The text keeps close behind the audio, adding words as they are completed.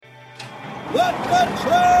Let the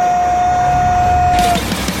train!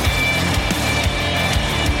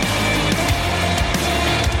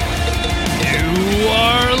 You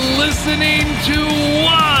are listening to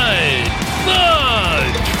What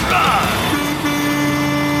the Truck.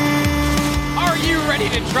 Are you ready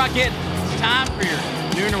to truck it? It's time for your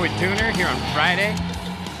Nooner with Tuner here on Friday.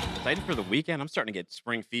 Excited for the weekend. I'm starting to get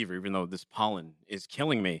spring fever, even though this pollen is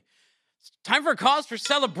killing me. It's time for a cause for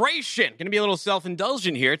celebration. Going to be a little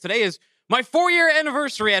self-indulgent here. Today is my 4-year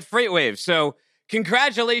anniversary at FreightWaves. So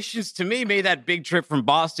congratulations to me. Made that big trip from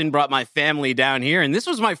Boston, brought my family down here. And this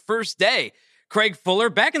was my first day. Craig Fuller,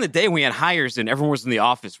 back in the day when we had hires and everyone was in the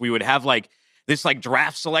office, we would have this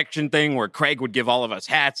draft selection thing where Craig would give all of us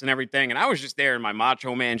hats and everything. And I was just there in my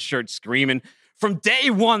Macho Man shirt screaming. From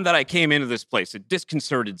day one that I came into this place, it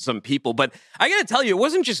disconcerted some people. But I got to tell you, it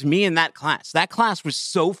wasn't just me in that class. That class was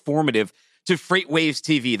so formative to FreightWaves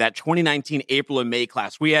TV, that 2019 April and May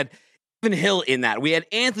class. We had Kevin Hill in that. We had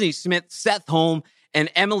Anthony Smith, Seth Holm, and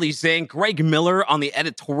Emily Zink, Greg Miller on the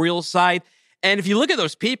editorial side. And if you look at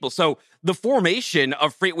those people, so the formation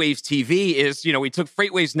of FreightWaves TV is, we took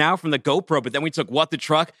FreightWaves Now from the GoPro, but then we took What the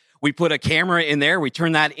Truck. We put a camera in there. We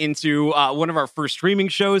turned that into one of our first streaming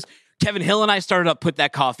shows. Kevin Hill and I started up Put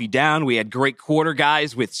That Coffee Down. We had great quarter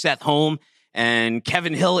guys with Seth Holm and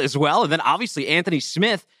Kevin Hill as well. And then obviously Anthony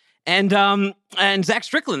Smith and Zach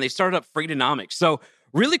Strickland. They started up Freightonomics. So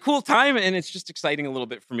really cool time. And it's just exciting a little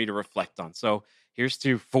bit for me to reflect on. So here's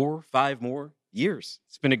to 4-5 more years.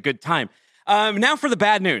 It's been a good time. Now for the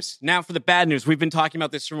bad news. We've been talking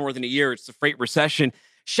about this for more than a year. It's the freight recession.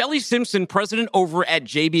 Shelley Simpson, president over at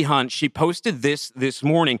JB Hunt, she posted this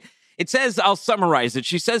morning. It says, I'll summarize it.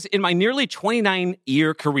 She says, in my nearly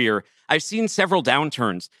 29-year career, I've seen several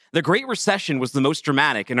downturns. The Great Recession was the most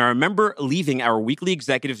dramatic, and I remember leaving our weekly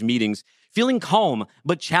executive meetings feeling calm,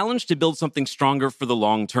 but challenged to build something stronger for the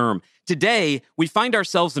long term. Today, we find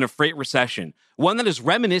ourselves in a freight recession, one that is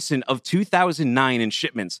reminiscent of 2009 in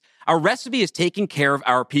shipments. Our recipe is taking care of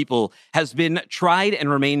our people, has been tried and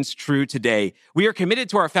remains true today. We are committed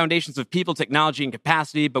to our foundations of people, technology, and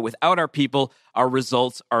capacity, but without our people, our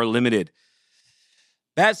results are limited.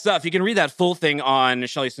 Bad stuff. You can read that full thing on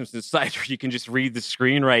Shelley Simpson's site, or you can just read the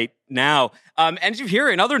screen right now. And as you hear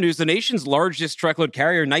in other news, the nation's largest truckload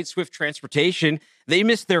carrier, Knight-Swift Transportation, they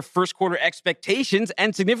missed their first quarter expectations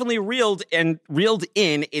and significantly reeled in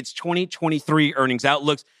its 2023 earnings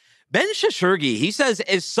outlooks. Ben Shashurgi, he says,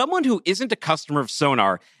 as someone who isn't a customer of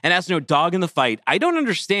Sonar and has no dog in the fight, I don't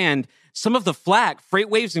understand some of the flack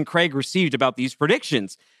FreightWaves and Craig received about these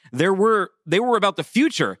predictions. They were about the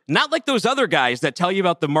future, not like those other guys that tell you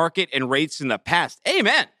about the market and rates in the past.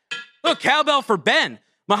 Amen. Look, cowbell for Ben.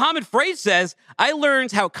 Mohammed Freight says, I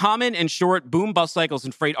learned how common and short boom bust cycles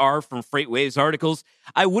in freight are from FreightWaves articles.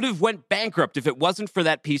 I would have went bankrupt if it wasn't for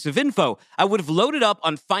that piece of info. I would have loaded up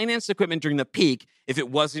on finance equipment during the peak if it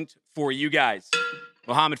wasn't for you guys.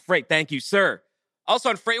 Mohammed Freight, thank you, sir. Also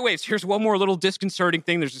on FreightWaves, here's one more little disconcerting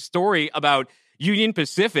thing. There's a story about Union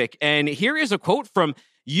Pacific, and here is a quote from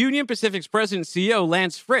Union Pacific's president and CEO,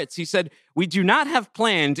 Lance Fritz. He said, we do not have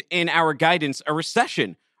planned in our guidance a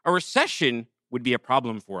recession. A recession would be a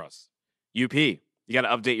problem for us. UP, you got to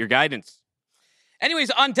update your guidance.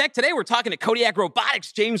 Anyways, on deck today, we're talking to Kodiak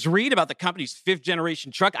Robotics, James Reed, about the company's 5th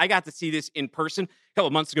generation truck. I got to see this in person a couple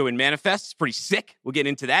of months ago in Manifest. It's pretty sick. We'll get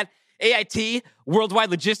into that. AIT,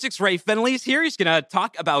 Worldwide Logistics, Ray Fenley's here. He's going to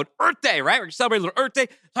talk about Earth Day, right? We're going to celebrate a little Earth Day,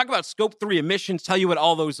 talk about Scope 3 emissions, tell you what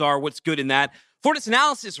all those are, what's good in that. Fortis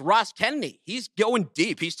Analysis, Ross Kennedy, he's going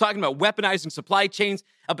deep. He's talking about weaponizing supply chains,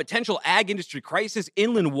 a potential ag industry crisis,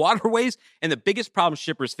 inland waterways, and the biggest problem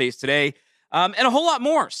shippers face today, and a whole lot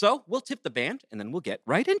more. So we'll tip the band, and then we'll get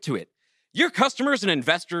right into it. Your customers and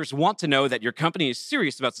investors want to know that your company is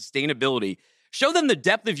serious about sustainability. Show them the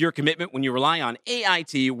depth of your commitment when you rely on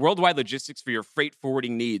AIT, Worldwide Logistics, for your freight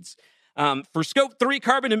forwarding needs. For Scope 3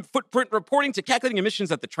 carbon and footprint reporting to calculating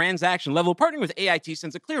emissions at the transaction level, partnering with AIT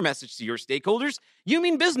sends a clear message to your stakeholders. You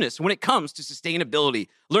mean business when it comes to sustainability.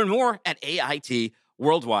 Learn more at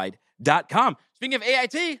AITworldwide.com. Speaking of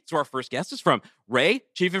AIT, it's where our first guest is from. Ray,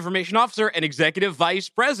 Chief Information Officer and Executive Vice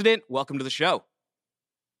President. Welcome to the show.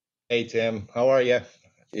 Hey, Tim. How are you?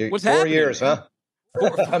 What's 4 happening? years, huh?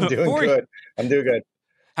 I'm doing good. I'm doing good.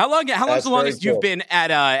 How long's the longest you've been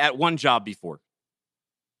at one job before?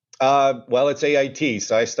 Well, it's AIT.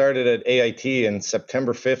 So I started at AIT in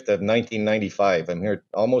September 5th of 1995. I'm here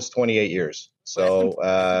almost 28 years. So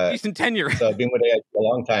decent tenure. So I've been with AIT a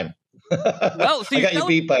long time. Well, so I got you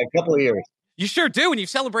beat by a couple of years. You sure do. And you've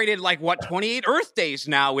celebrated 28 Earth Days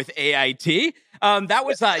now with AIT. That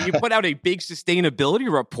was, you put out a big sustainability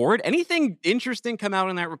report. Anything interesting come out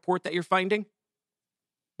in that report that you're finding?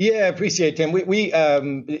 Yeah, I appreciate it, Tim.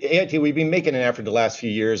 AIT, we've been making an effort the last few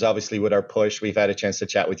years, obviously, with our push. We've had a chance to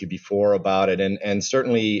chat with you before about it. And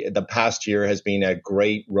certainly the past year has been a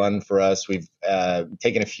great run for us. We've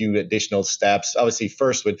taken a few additional steps. Obviously,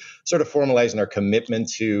 first with sort of formalizing our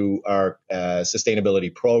commitment to our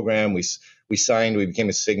sustainability program. We became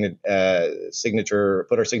a signature,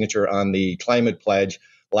 put our signature on the climate pledge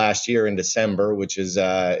last year in December, which is,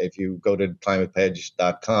 if you go to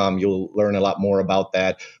climatepledge.com, you'll learn a lot more about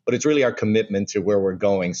that. But it's really our commitment to where we're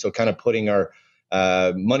going. So kind of putting our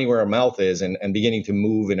money where our mouth is and beginning to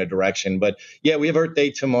move in a direction. But yeah, we have Earth Day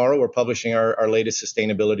tomorrow. We're publishing our latest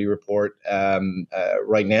sustainability report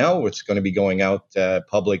right now, which is going to be going out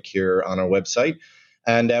public here on our website.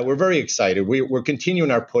 And we're very excited. We're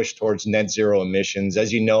continuing our push towards net zero emissions.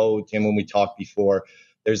 As you know, Tim, when we talked before,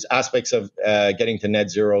 there's aspects of getting to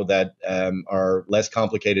net zero that are less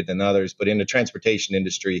complicated than others. But in the transportation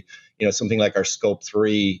industry, something like our scope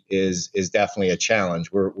 3 is definitely a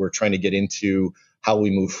challenge. We're trying to get into how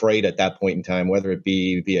we move freight at that point in time, whether it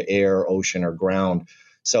be via air, ocean, or ground.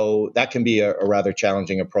 So that can be a rather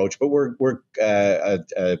challenging approach. But we're but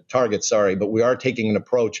we are taking an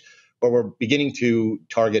approach where we're beginning to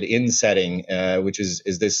target insetting, which is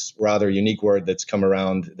this rather unique word that's come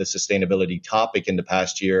around the sustainability topic in the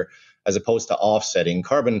past year, as opposed to offsetting.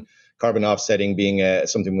 Carbon offsetting being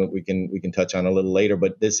something that we can touch on a little later.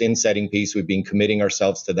 But this insetting piece, we've been committing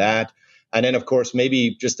ourselves to that. And then, of course,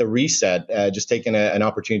 maybe just a reset, just taking an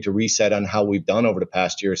opportunity to reset on how we've done over the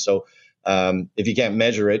past year. So if you can't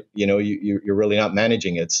measure it, you're really not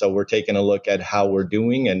managing it. So we're taking a look at how we're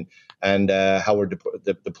doing and how we're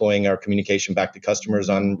deploying our communication back to customers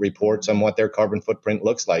on reports on what their carbon footprint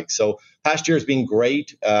looks like. So past year has been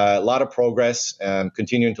great, a lot of progress,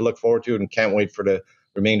 continuing to look forward to it, and can't wait for the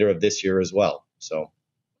remainder of this year as well. So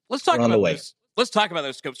let's talk about this. Let's talk about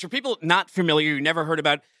those scopes. For people not familiar, who never heard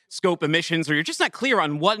about scope emissions, or you're just not clear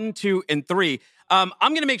on 1, 2, and 3, I'm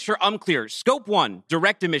going to make sure I'm clear. Scope 1,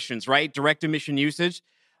 direct emissions, right? Direct emission usage.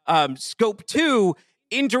 Scope 2,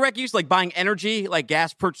 indirect use, like buying energy, like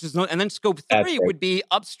gas purchases. And then scope 3 would be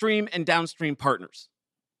upstream and downstream partners.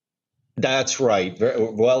 That's right.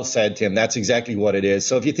 Well said, Tim. That's exactly what it is.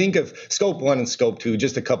 So if you think of scope 1 and scope 2,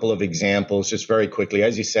 just a couple of examples, just very quickly.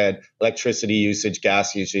 As you said, electricity usage,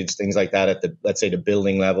 gas usage, things like that at let's say the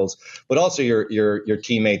building levels, but also your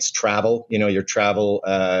teammates' travel, your travel,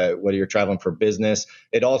 whether you're traveling for business.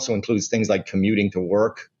 It also includes things like commuting to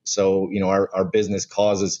work. So, our business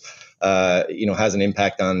has an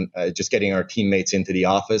impact on just getting our teammates into the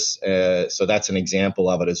office. So that's an example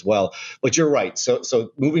of it as well. But you're right.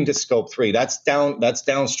 So moving to scope 3, that's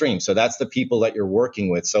downstream. So that's the people that you're working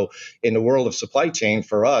with. So in the world of supply chain,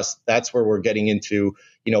 for us, that's where we're getting into,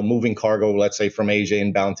 moving cargo, let's say from Asia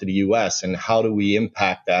inbound to the US, and how do we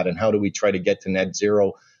impact that? And how do we try to get to net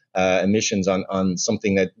zero emissions on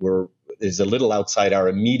something that is a little outside our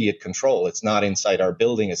immediate control. It's not inside our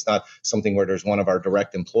building. It's not something where there's one of our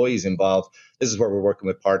direct employees involved. This is where we're working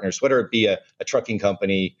with partners, whether it be a trucking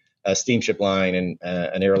company, a steamship line, and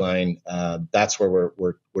an airline. That's where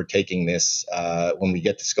we're taking this when we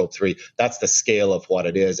get to scope 3. That's the scale of what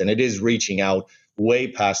it is. And it is reaching out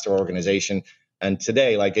way past our organization. And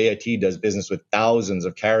today, like AIT does business with thousands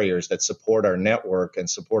of carriers that support our network and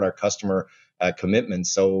support our customer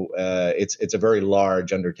commitments. So it's a very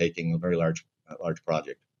large undertaking, a very large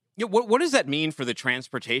project. Yeah, what does that mean for the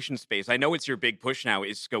transportation space? I know it's your big push now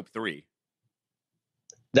is scope 3.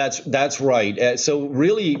 That's right. So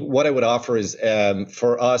really what I would offer is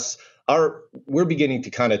for us, we're beginning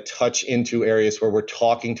to kind of touch into areas where we're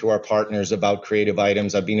talking to our partners about creative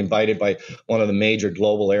items. I've been invited by one of the major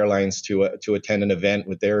global airlines to attend an event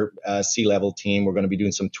with their C-level team. We're going to be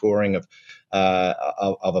doing some touring of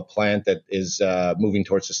a plant that is moving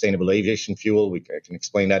towards sustainable aviation fuel. I can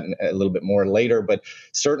explain that a little bit more later, but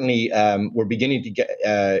certainly we're beginning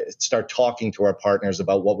to start talking to our partners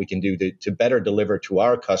about what we can do to better deliver to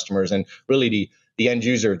our customers. And really the end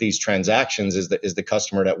user of these transactions is the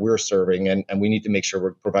customer that we're serving, and we need to make sure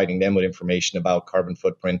we're providing them with information about carbon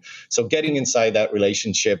footprint. So getting inside that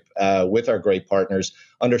relationship with our great partners,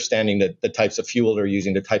 understanding the types of fuel they're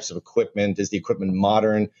using, the types of equipment. Is the equipment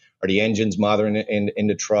modern? Are the engines modern in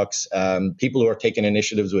the trucks? People who are taking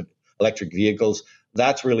initiatives with electric vehicles,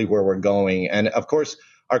 that's really where we're going. And of course,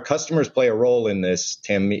 our customers play a role in this,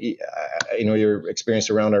 Tim. You're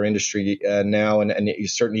experienced around our industry now, and you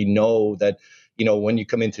certainly know that when you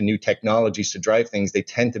come into new technologies to drive things, they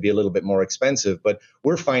tend to be a little bit more expensive. But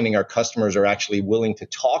we're finding our customers are actually willing to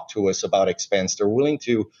talk to us about expense. They're willing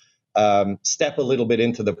to step a little bit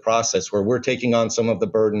into the process where we're taking on some of the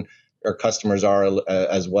burden. our customers are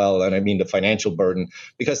as well. And I mean the financial burden,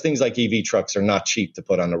 because things like EV trucks are not cheap to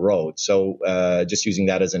put on the road. So just using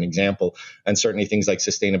that as an example, and certainly things like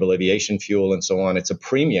sustainable aviation fuel and so on, it's a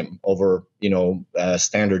premium over,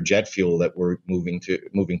 standard jet fuel that we're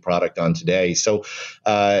moving product on today. So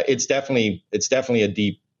it's definitely a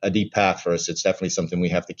deep path for us. It's definitely something we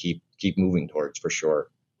have to keep moving towards for sure.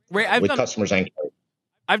 Ray, with customers and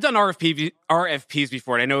I've done RFPs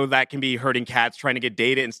before, and I know that can be herding cats, trying to get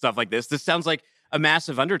data and stuff like this. This sounds like a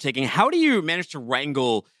massive undertaking. How do you manage to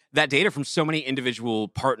wrangle that data from so many individual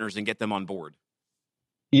partners and get them on board?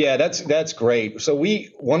 Yeah, that's great. So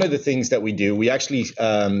one of the things that we do, we actually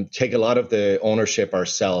take a lot of the ownership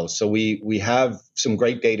ourselves. So we have some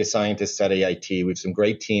great data scientists at AIT. We have some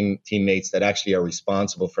great teammates that actually are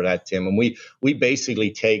responsible for that, Tim. And we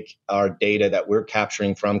basically take our data that we're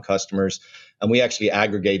capturing from customers, and we actually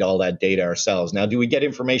aggregate all that data ourselves. Now, do we get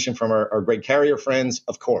information from our great carrier friends?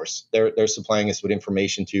 Of course, they're supplying us with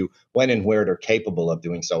information to when and where they're capable of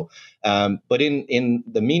doing so. But in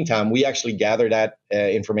the meantime, we actually gather that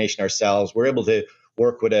information ourselves. We're able to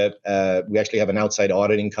work with we actually have an outside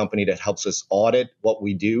auditing company that helps us audit what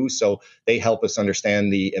we do. So they help us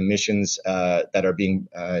understand the emissions that are being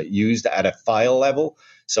used at a file level.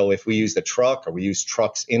 So if we use the truck, or we use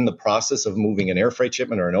trucks in the process of moving an air freight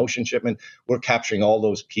shipment or an ocean shipment, we're capturing all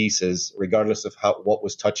those pieces, regardless of what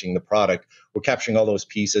was touching the product. We're capturing all those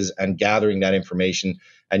pieces and gathering that information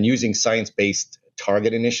and using science-based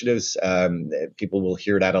target initiatives. People will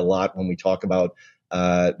hear that a lot when we talk about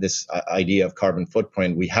this idea of carbon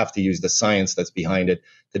footprint. We have to use the science that's behind it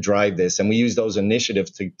to drive this. And we use those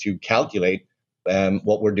initiatives to calculate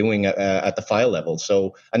what we're doing at the file level.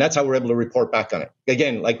 So, and that's how we're able to report back on it.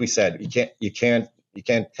 Again, like we said, you can't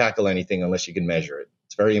tackle anything unless you can measure it.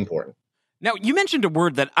 It's very important. Now, you mentioned a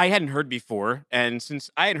word that I hadn't heard before, and since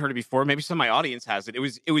I hadn't heard it before, maybe some of my audience has it.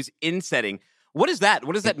 It was insetting. What is that?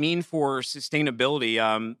 What does that mean for sustainability?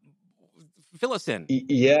 Fill us in.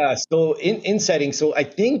 Yeah, so insetting. So I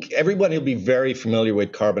think everybody will be very familiar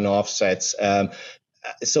with carbon offsets.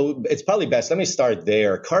 So it's probably best. Let me start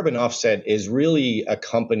there. Carbon offset is really a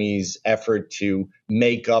company's effort to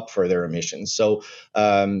make up for their emissions. So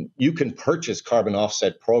you can purchase carbon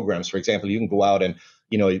offset programs. For example, you can go out and,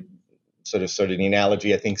 sort of the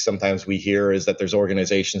analogy I think sometimes we hear is that there's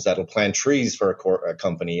organizations that'll plant trees for a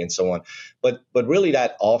company and so on. But really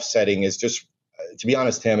that offsetting is just, to be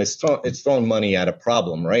honest, Tim, it's throwing money at a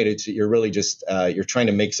problem, right? You're really just you're trying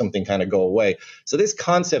to make something kind of go away. So this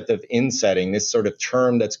concept of insetting, this sort of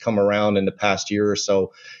term that's come around in the past year or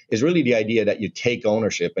so, is really the idea that you take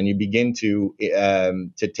ownership and you begin to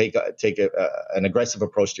take an aggressive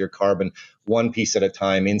approach to your carbon, one piece at a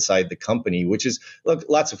time inside the company. Which is, look,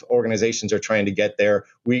 lots of organizations are trying to get there.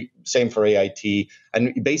 Same for AIT,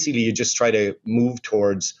 and basically you just try to move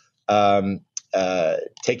towards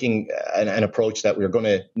taking an approach that we're going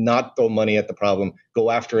to not throw money at the problem, go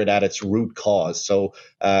after it at its root cause. So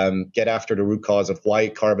get after the root cause of why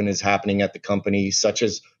carbon is happening at the company, such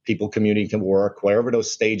as people, community, can work, wherever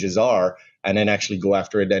those stages are, and then actually go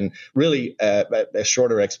after it. And really, a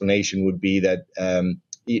shorter explanation would be that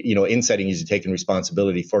insetting is taking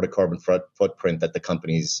responsibility for the carbon footprint that the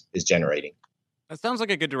company is generating. That sounds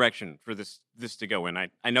like a good direction for this to go in.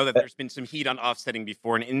 I know that there's been some heat on offsetting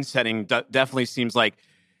before, and insetting definitely seems like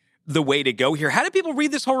the way to go here. How do people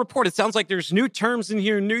read this whole report? It sounds like there's new terms in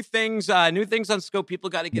here, new things on scope people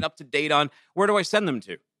got to get up to date on. Where do I send them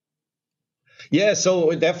to? Yeah,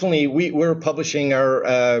 so definitely we're publishing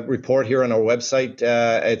our report here on our website.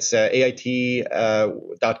 It's AIT.com,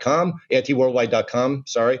 AITworldwide.com,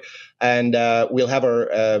 sorry. And we'll have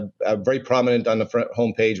our very prominent on the front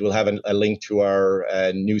homepage, we'll have a link to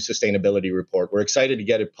our new sustainability report. We're excited to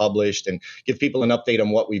get it published and give people an update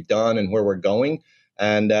on what we've done and where we're going.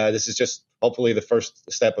 And this is just hopefully the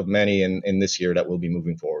first step of many in this year that we'll be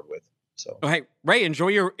moving forward with. So, hey, Ray, enjoy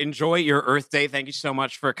your Earth Day. Thank you so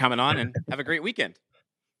much for coming on, and have a great weekend.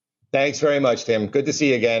 Thanks very much, Tim. Good to see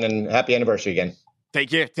you again, and happy anniversary again.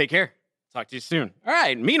 Take care. Talk to you soon. All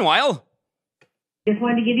right. Meanwhile, just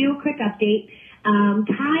wanted to give you a quick update.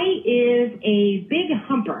 Kai is a big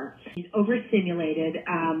humper. He's overstimulated,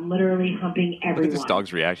 literally humping everyone. Look at this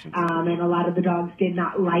dog's reaction. And a lot of the dogs did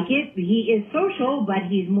not like it. He is social, but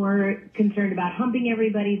he's more concerned about humping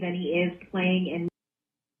everybody than he is playing and.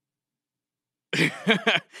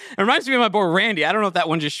 It reminds me of my boy Randy. I don't know if that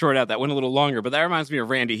one just short out. That went a little longer, but that reminds me of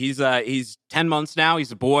Randy. He's 10 months now.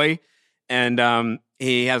 He's a boy, and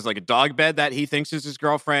he has like a dog bed that he thinks is his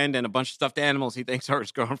girlfriend, and a bunch of stuffed animals he thinks are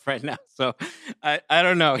his girlfriend now. So I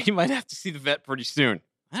don't know. He might have to see the vet pretty soon.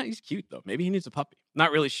 He's cute though. Maybe he needs a puppy.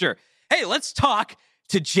 Not really sure. Hey, let's talk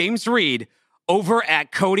to James Reed over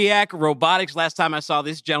at Kodiak Robotics. Last time I saw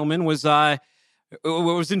this gentleman was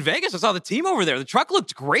in Vegas. I saw the team over there. The truck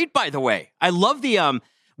looked great, by the way. I love the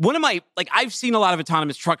one of my, like, I've seen a lot of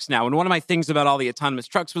autonomous trucks now, and one of my things about all the autonomous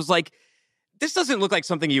trucks was like, this doesn't look like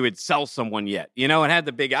something you would sell someone yet. You know, it had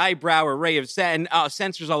the big eyebrow array of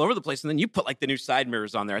sensors all over the place, and then you put like the new side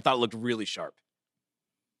mirrors on there. I thought it looked really sharp.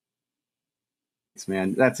 Thanks,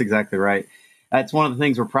 man. That's exactly right. That's one of the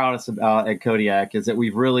things we're proudest about at Kodiak is that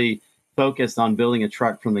we've really focused on building a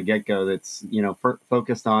truck from the get-go that's, you know,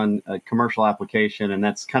 focused on a commercial application, and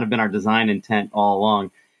that's kind of been our design intent all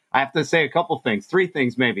along. I have to say a couple things, 3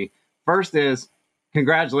 things maybe. First is,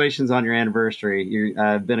 congratulations on your anniversary.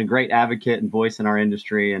 You've been a great advocate and voice in our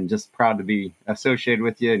industry, and just proud to be associated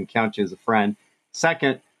with you and count you as a friend.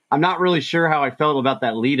 Second, I'm not really sure how I felt about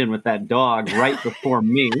that lead-in with that dog right before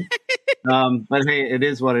me. But hey, it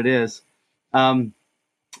is what it is. And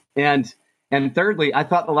thirdly, I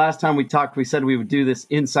thought the last time we talked, we said we would do this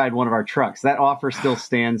inside one of our trucks. That offer still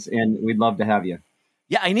stands, and we'd love to have you.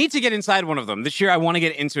 Yeah, I need to get inside one of them. This year, I want to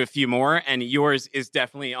get into a few more, and yours is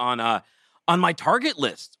definitely on my target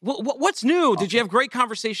list. What's new? Did you have great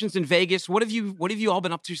conversations in Vegas? What have you all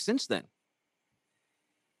been up to since then?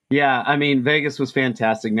 Yeah, I mean, Vegas was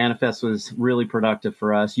fantastic. Manifest was really productive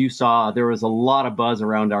for us. You saw there was a lot of buzz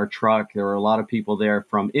around our truck. There were a lot of people there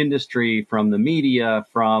from industry, from the media,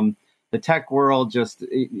 from the tech world. Just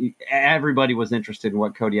everybody was interested in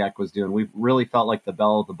what Kodiak was doing. We really felt like the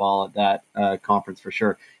belle of the ball at that conference for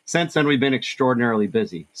sure. Since then, we've been extraordinarily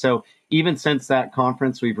busy. So even since that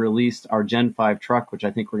conference, we've released our Gen 5 truck, which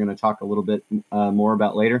I think we're going to talk a little bit more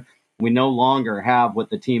about later. We no longer have what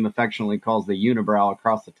the team affectionately calls the unibrow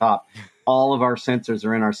across the top. All of our sensors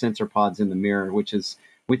are in our sensor pods in the mirror, which is,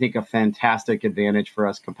 we think, a fantastic advantage for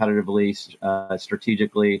us competitively,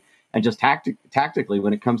 strategically, and just tactically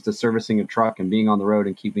when it comes to servicing a truck and being on the road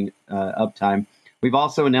and keeping uptime. We've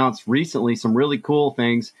also announced recently some really cool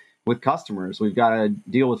things with customers. We've got a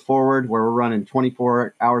deal with Forward where we're running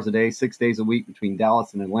 24 hours a day, 6 days a week between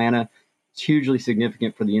Dallas and Atlanta. It's hugely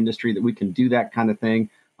significant for the industry that we can do that kind of thing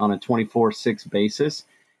on a 24/6 basis.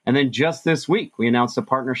 And then just this week, we announced a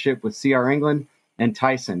partnership with CR England and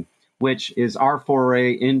Tyson, which is our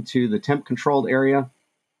foray into the temp controlled area.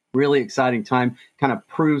 Really exciting time, kind of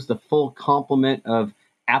proves the full complement of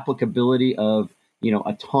applicability of,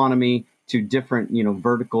 autonomy to different,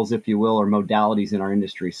 verticals, if you will, or modalities in our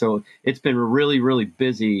industry. So it's been a really, really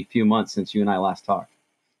busy few months since you and I last talked.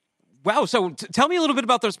 Wow. So tell me a little bit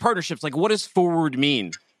about those partnerships. Like, what does Forward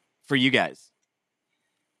mean for you guys?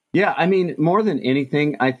 Yeah, I mean, more than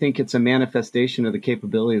anything, I think it's a manifestation of the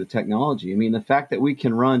capability of the technology. I mean, the fact that we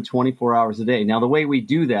can run 24 hours a day. Now, the way we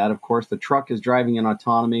do that, of course, the truck is driving in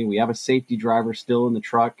autonomy. We have a safety driver still in the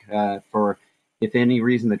truck for if any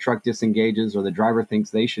reason the truck disengages or the driver thinks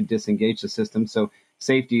they should disengage the system. So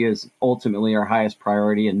safety is ultimately our highest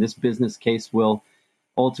priority, and this business case will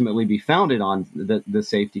ultimately be founded on the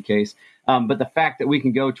safety case. But the fact that we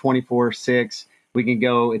can go 24/6, we can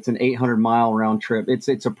go, it's an 800-mile round trip.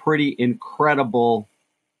 It's a pretty incredible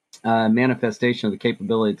manifestation of the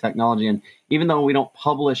capability of technology. And even though we don't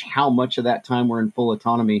publish how much of that time we're in full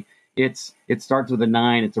autonomy, it starts with a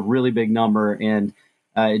 9. It's a really big number. And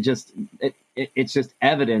it's just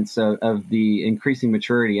evidence of the increasing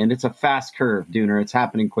maturity. And it's a fast curve, Dooner. It's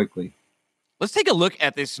happening quickly. Let's take a look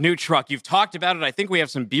at this new truck. You've talked about it. I think we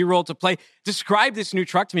have some B-roll to play. Describe this new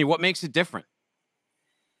truck to me. What makes it different?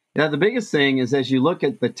 Yeah, the biggest thing is as you look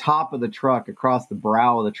at the top of the truck, across the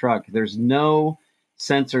brow of the truck, there's no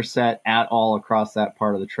sensor set at all across that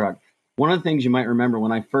part of the truck. One of the things you might remember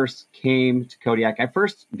when I first came to Kodiak, I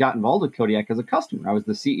first got involved with Kodiak as a customer. I was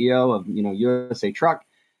the CEO of USA Truck.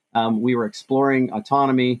 We were exploring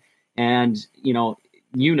autonomy, and you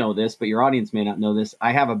know this, but your audience may not know this.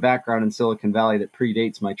 I have a background in Silicon Valley that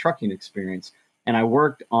predates my trucking experience, and I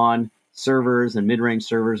worked on servers and mid-range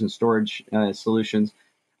servers and storage solutions.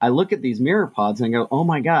 I look at these mirror pods and I go, oh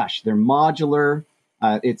my gosh, they're modular.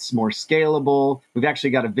 It's more scalable. We've actually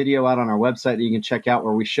got a video out on our website that you can check out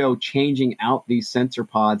where we show changing out these sensor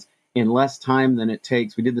pods in less time than it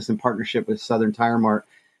takes. We did this in partnership with Southern Tire Mart,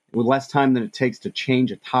 with less time than it takes to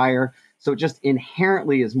change a tire. So it just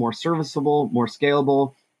inherently is more serviceable, more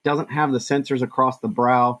scalable, doesn't have the sensors across the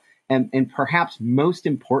brow. And perhaps most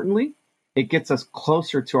importantly, it gets us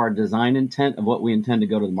closer to our design intent of what we intend to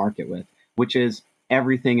go to the market with, which is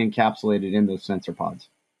everything encapsulated in those sensor pods.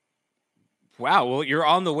 Wow, well, you're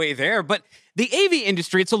on the way there. But the AV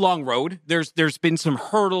industry, it's a long road. There's been some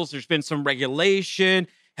hurdles. There's been some regulation,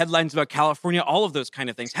 headlines about California, all of those kind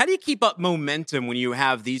of things. How do you keep up momentum when you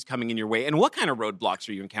have these coming in your way? And what kind of roadblocks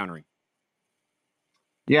are you encountering?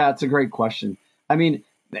 Yeah, it's a great question. I mean,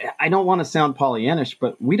 I don't want to sound Pollyannish,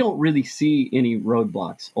 but we don't really see any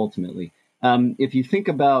roadblocks ultimately. If you think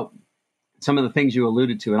about some of the things you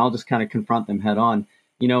alluded to, and I'll just kind of confront them head on.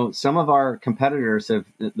 Some of our competitors have,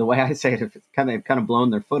 the way I say it, have kind of blown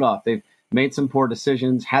their foot off. They've made some poor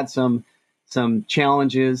decisions, had some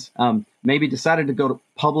challenges, maybe decided to go to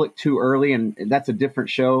public too early, and that's a different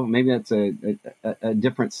show. Maybe that's a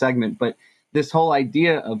different segment. But this whole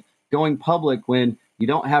idea of going public when you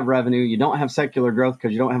don't have revenue, you don't have secular growth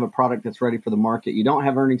because you don't have a product that's ready for the market, you don't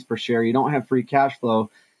have earnings per share, you don't have free cash flow,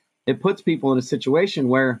 it puts people in a situation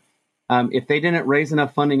where if they didn't raise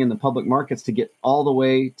enough funding in the public markets to get all the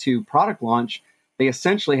way to product launch, they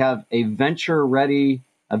essentially have a venture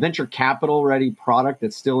capital ready product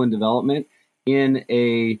that's still in development in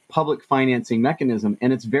a public financing mechanism.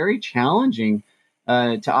 And it's very challenging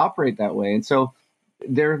to operate that way. And so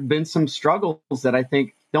there have been some struggles that I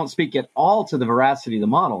think don't speak at all to the veracity of the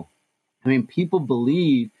model. I mean, people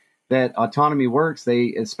believe that autonomy works.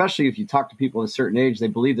 Especially if you talk to people at a certain age, they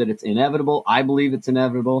believe that it's inevitable. I believe it's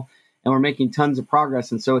inevitable. And we're making tons of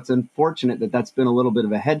progress. And so it's unfortunate that that's been a little bit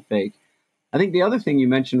of a head fake. I think the other thing you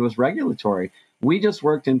mentioned was regulatory. We just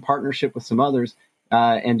worked in partnership with some others.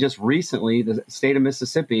 And just recently, the state of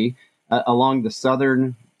Mississippi, along the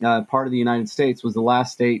southern part of the United States, was the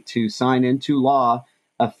last state to sign into law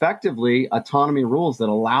effectively autonomy rules that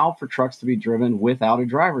allow for trucks to be driven without a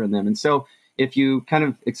driver in them. And so if you kind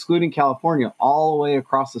of excluding California all the way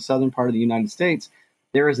across the southern part of the United States,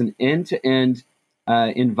 there is an end-to-end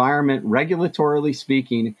environment, regulatorily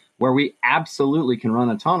speaking, where we absolutely can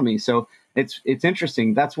run autonomy. So it's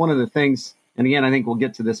interesting. That's one of the things, and again, I think we'll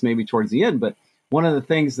get to this maybe towards the end, but one of the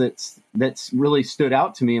things that's really stood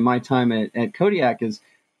out to me in my time at Kodiak is,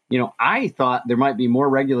 I thought there might be more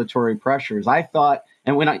regulatory pressures. I thought,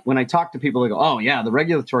 and when I talk to people, they go, "Oh yeah, the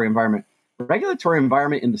regulatory environment." The regulatory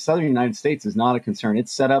environment in the southern United States is not a concern.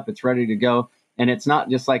 It's set up, it's ready to go, and it's not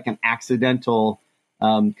just like an accidental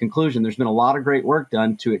conclusion. There's been a lot of great work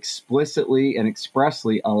done to explicitly and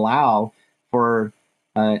expressly allow for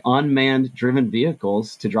unmanned driven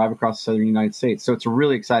vehicles to drive across the southern United States. So it's a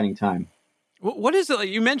really exciting time. What is it?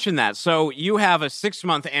 You mentioned that. So you have a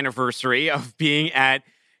 6-month anniversary of being at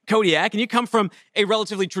Kodiak, and you come from a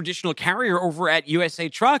relatively traditional carrier over at USA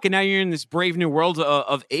Truck, and now you're in this brave new world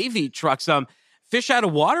of AV trucks. Fish out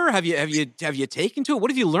of water? Have you taken to it?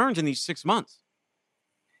 What have you learned in these 6 months?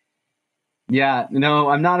 Yeah, no,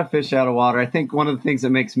 I'm not a fish out of water. I think one of the things that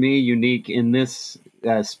makes me unique in this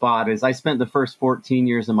spot is I spent the first 14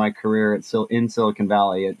 years of my career in Silicon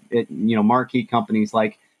Valley at marquee companies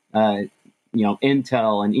like Intel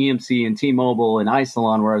and EMC and T-Mobile and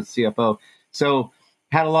Isilon, where I was CFO. So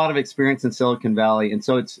had a lot of experience in Silicon Valley. And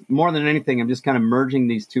so it's more than anything, I'm just kind of merging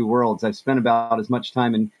these two worlds. I've spent about as much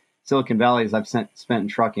time in Silicon Valley as I've spent in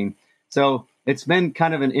trucking. So it's been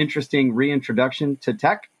kind of an interesting reintroduction to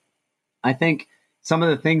tech. I think some of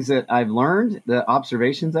the things that I've learned, the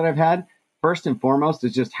observations that I've had, first and foremost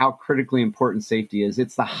is just how critically important safety is.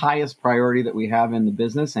 It's the highest priority that we have in the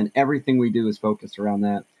business, and everything we do is focused around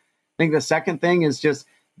that. I think the second thing is just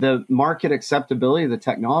the market acceptability of the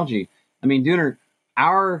technology. I mean, Dooner,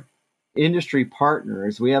 our industry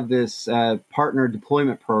partners, we have this partner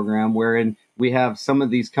deployment program wherein we have some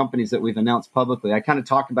of these companies that we've announced publicly. I kind of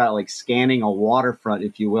talk about it like scanning a waterfront,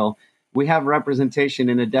 if you will. We have representation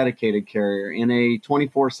in a dedicated carrier, in a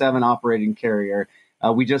 24/7 operating carrier.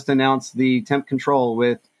 We just announced the temp control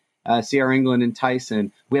with CR England and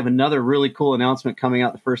Tyson. We have another really cool announcement coming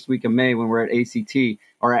out the first week of May when we're at ACT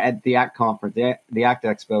or at the ACT conference, the ACT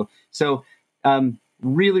Expo. So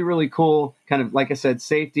really, really cool, kind of, like I said,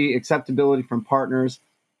 safety, acceptability from partners.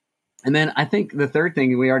 And then I think the third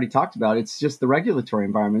thing we already talked about, it's just the regulatory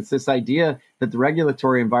environment. It's this idea that the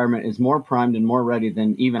regulatory environment is more primed and more ready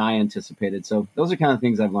than even I anticipated. So those are kind of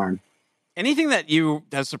things I've learned. Anything that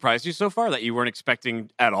has surprised you so far that you weren't expecting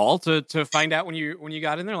at all to find out when you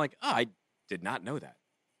got in there? Like, I did not know that.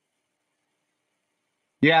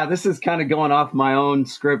 Yeah, this is kind of going off my own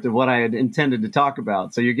script of what I had intended to talk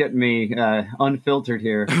about. So you're getting me unfiltered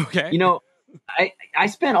here. Okay. I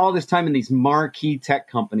spent all this time in these marquee tech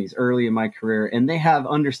companies early in my career, and they have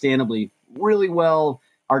understandably really well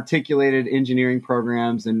articulated engineering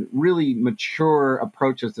programs and really mature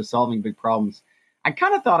approaches to solving big problems. I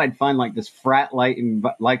kind of thought I'd find like this frat-like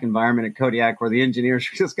environment at Kodiak where the engineers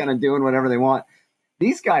are just kind of doing whatever they want.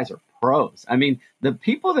 These guys are pros. I mean, the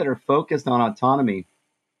people that are focused on autonomy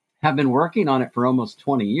have been working on it for almost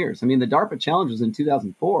 20 years. I mean, the DARPA challenge was in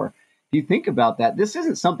 2004. If you think about that, this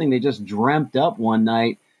isn't something they just dreamt up one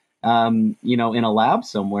night in a lab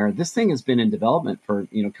somewhere. This thing has been in development for,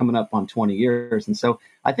 coming up on 20 years. And so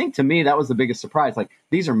I think to me, that was the biggest surprise. Like,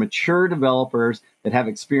 these are mature developers that have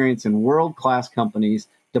experience in world-class companies,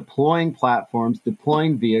 deploying platforms,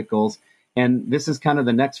 deploying vehicles. And this is kind of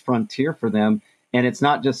the next frontier for them. And it's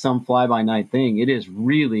not just some fly-by-night thing. It is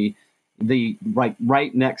really the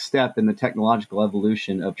right next step in the technological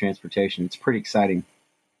evolution of transportation. It's pretty exciting.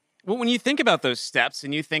 Well, when you think about those steps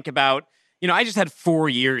and you think about, I just had 4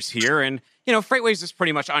 years here, and, FreightWaves is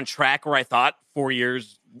pretty much on track where I thought 4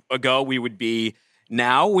 years ago we would be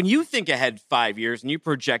now. When you think ahead 5 years and you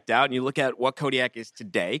project out and you look at what Kodiak is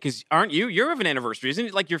today, because you're of an anniversary, isn't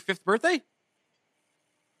it like your 5th birthday?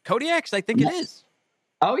 Kodiak's, I think it is.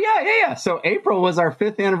 Oh, yeah. So April was our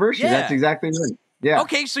 5th anniversary. Yeah. That's exactly right. Yeah.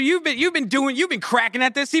 Okay, so you've been cracking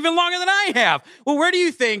at this even longer than I have. Well, where do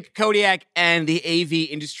you think Kodiak and the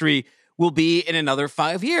AV industry will be in another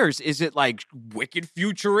 5 years? Is it like wicked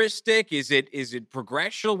futuristic? Is it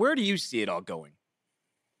progressional? Where do you see it all going?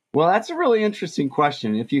 Well, that's a really interesting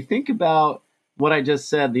question. If you think about what I just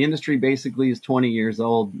said, the industry basically is 20 years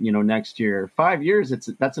old, next year. 5 years,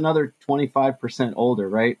 that's another 25% older,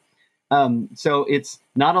 right? So it's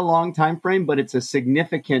not a long time frame, but it's a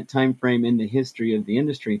significant time frame in the history of the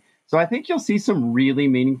industry. So I think you'll see some really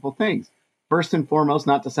meaningful things. First and foremost,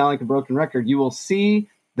 not to sound like a broken record, you will see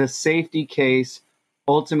the safety case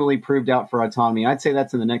ultimately proved out for autonomy. I'd say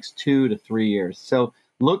that's in the next 2 to 3 years. So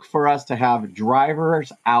look for us to have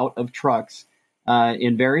drivers out of trucks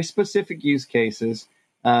in very specific use cases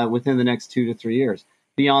within the next 2 to 3 years.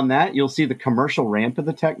 Beyond that, you'll see the commercial ramp of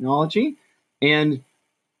the technology. And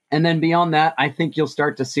then beyond that, I think you'll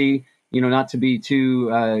start to see, not to be too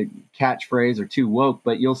catchphrase or too woke,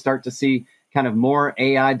 but you'll start to see kind of more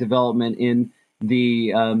AI development in the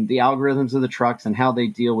algorithms of the trucks and how they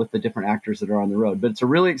deal with the different actors that are on the road. But it's a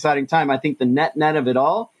really exciting time. I think the net of it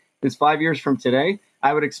all is 5 years from today.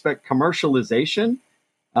 I would expect commercialization,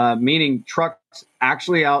 meaning trucks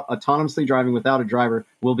actually out autonomously driving without a driver,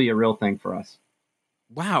 will be a real thing for us.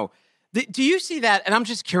 Wow. Do you see that? And I'm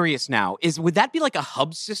just curious now, would that be like a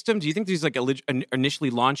hub system? Do you think these like initially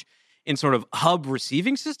launch in sort of hub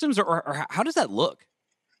receiving systems, or how does that look?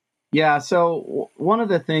 Yeah, so one of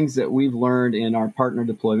the things that we've learned in our partner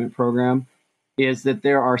deployment program is that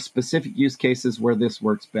there are specific use cases where this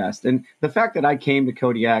works best. And the fact that I came to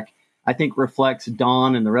Kodiak, I think reflects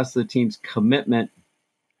Don and the rest of the team's commitment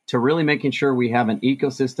to really making sure we have an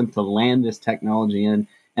ecosystem to land this technology in,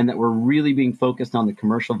 and that we're really being focused on the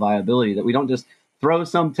commercial viability, that we don't just throw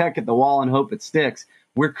some tech at the wall and hope it sticks.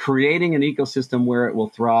 We're creating an ecosystem where it will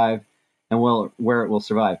thrive and where it will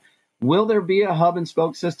survive. Will there be a hub and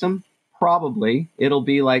spoke system? Probably. It'll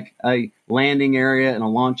be like a landing area and a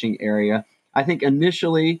launching area. I think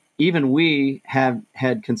initially, even we had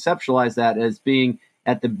conceptualized that as being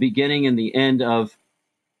at the beginning and the end of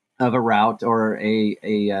a route or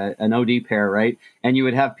an OD pair, right? And you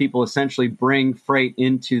would have people essentially bring freight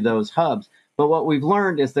into those hubs. But what we've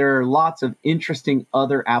learned is there are lots of interesting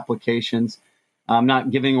other applications. I'm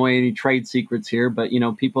not giving away any trade secrets here, but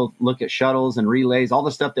people look at shuttles and relays, all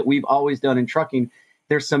the stuff that we've always done in trucking.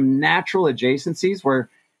 There's some natural adjacencies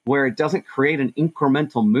where it doesn't create an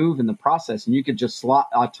incremental move in the process, and you could just slot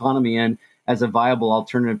autonomy in as a viable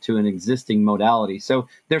alternative to an existing modality. So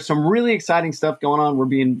there's some really exciting stuff going on. We're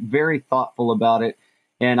being very thoughtful about it.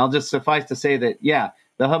 And I'll just suffice to say that, yeah,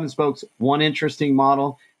 the hub and spokes, one interesting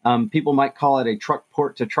model. People might call it a truck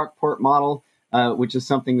port to truck port model, which is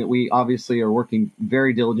something that we obviously are working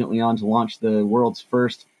very diligently on to launch the world's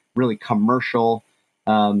first really commercial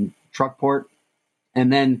truck port.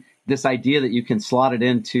 And then this idea that you can slot it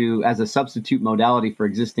into as a substitute modality for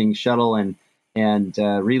existing shuttle and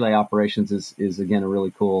relay operations is again a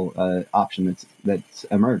really cool option that's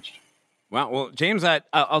emerged. Wow. Well, James,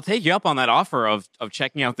 I'll take you up on that offer of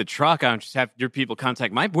checking out the truck. I'll just have your people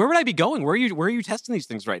contact Mike. Where would I be going? Where are you testing these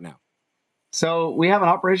things right now? So we have an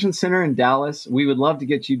operations center in Dallas. We would love to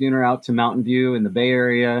get you, Dooner, out to Mountain View in the Bay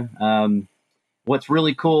Area. What's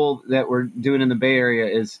really cool that we're doing in the Bay Area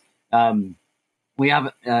is we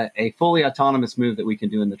have a fully autonomous move that we can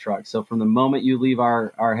do in the truck. So from the moment you leave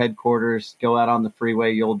our headquarters, go out on the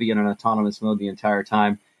freeway, you'll be in an autonomous mode the entire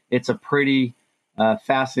time. It's a pretty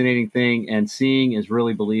fascinating thing, and seeing is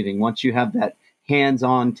really believing. Once you have that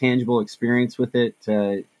hands-on, tangible experience with it,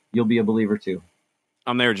 you'll be a believer too.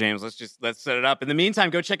 I'm there, James. Let's set it up. In the meantime,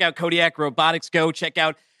 go check out Kodiak Robotics. Go check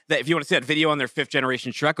out that if you want to see that video on their 5th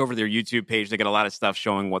generation truck over their YouTube page. They got a lot of stuff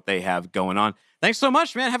showing what they have going on. Thanks so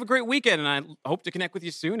much, man. Have a great weekend, and I hope to connect with you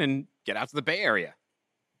soon and get out to the Bay Area.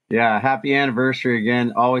 Yeah, happy anniversary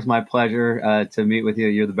again. Always my pleasure to meet with you.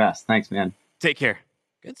 You're the best. Thanks, man. Take care.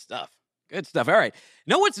 Good stuff. Good stuff. All right.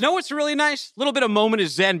 Know what's really nice? A little bit of moment of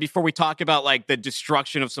zen before we talk about like the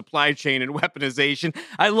destruction of supply chain and weaponization.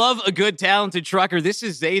 I love a good, talented trucker. This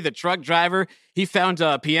is Zay, the truck driver. He found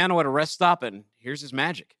a piano at a rest stop, and here's his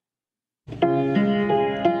magic.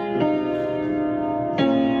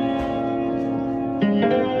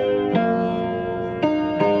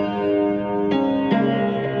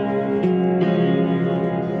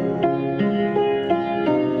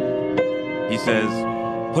 He says,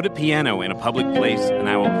 "Put a piano in a public place and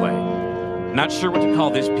I will play. Not sure what to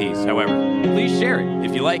call this piece, however. Please share it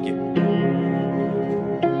if you like it."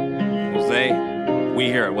 Jose, we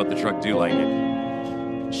here at What the Truck do like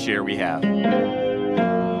it. Share we have. I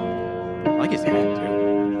like his hat, too.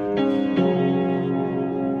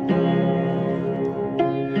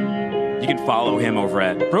 You can follow him over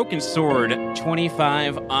at Broken Sword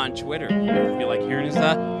 25 on Twitter. If you like hearing his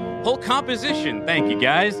whole composition. Thank you,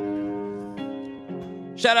 guys.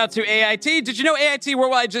 Shout out to AIT. Did you know AIT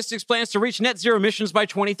Worldwide Logistics plans to reach net zero emissions by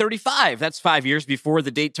 2035? That's 5 years before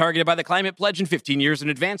the date targeted by the Climate Pledge and 15 years in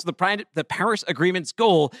advance of the Paris Agreement's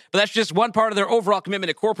goal. But that's just one part of their overall commitment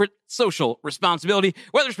to corporate social responsibility,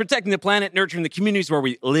 whether it's protecting the planet, nurturing the communities where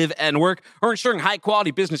we live and work, or ensuring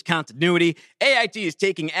high-quality business continuity. AIT is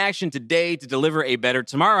taking action today to deliver a better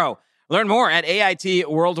tomorrow. Learn more at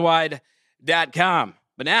AITworldwide.com.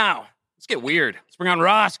 But now, let's get weird. Let's bring on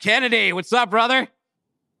Ross Kennedy. What's up, brother?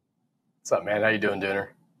 What's up, man? How you doing, Dooner?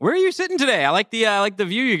 Where are you sitting today? I like the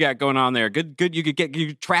view you got going on there. Good. You could get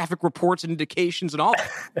your traffic reports and indications and all.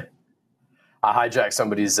 I hijacked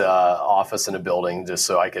somebody's office in a building just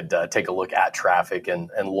so I could take a look at traffic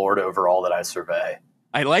and lord over all that I survey.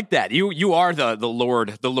 I like that. You are the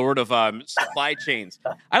lord of supply chains.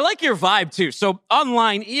 I like your vibe too. So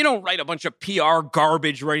online, you don't write a bunch of PR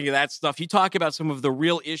garbage or any of that stuff. You talk about some of the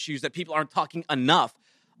real issues that people aren't talking enough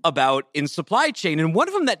about in supply chain. And one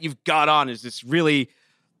of them that you've got on is this really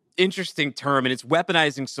interesting term, and it's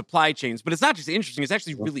weaponizing supply chains. But it's not just interesting, it's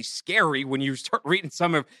actually really scary when you start reading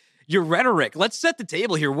some of your rhetoric. Let's set the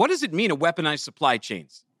table here. What does it mean to weaponize supply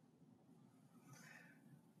chains?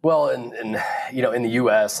 Well, in the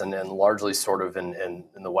U.S. and largely sort of in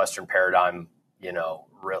the Western paradigm,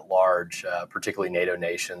 writ large, particularly NATO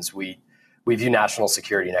nations, we view national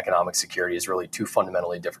security and economic security as really two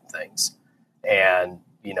fundamentally different things. And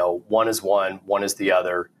one is one is the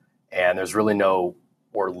other, and there's really no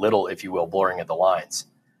or little, if you will, blurring of the lines.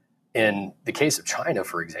 In the case of China,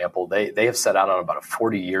 for example, they have set out on about a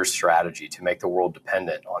 40-year strategy to make the world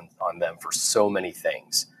dependent on them for so many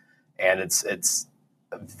things. And it's a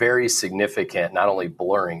very significant, not only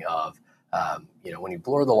blurring of, when you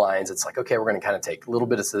blur the lines, it's like, okay, we're going to kind of take little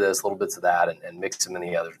bits of this, little bits of that, and mix them in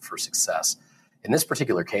the other for success. In this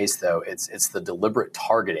particular case, though, it's the deliberate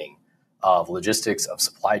targeting of logistics, of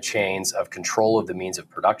supply chains, of control of the means of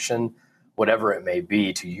production, whatever it may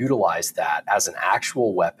be, to utilize that as an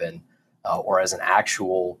actual weapon or as an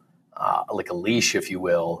actual, like a leash, if you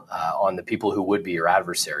will, on the people who would be your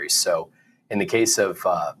adversaries. So in the case of,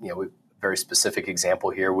 a very specific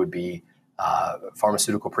example here would be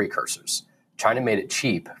pharmaceutical precursors. China made it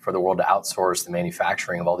cheap for the world to outsource the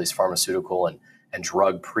manufacturing of all these pharmaceutical and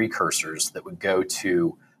drug precursors that would go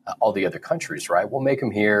to all the other countries, right? We'll make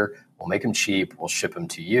them here, we'll make them cheap, we'll ship them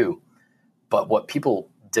to you. But what people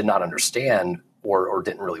did not understand or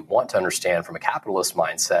didn't really want to understand from a capitalist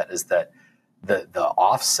mindset is that the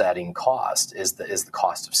offsetting cost is the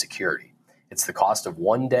cost of security. It's the cost of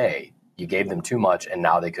one day you gave them too much and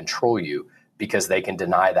now they control you because they can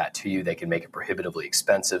deny that to you. They can make it prohibitively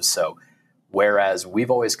expensive. So whereas we've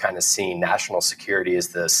always kind of seen national security as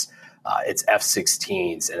this, it's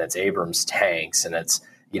F-16s and it's Abrams tanks and it's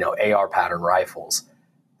AR pattern rifles,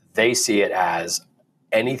 they see it as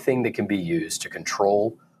anything that can be used to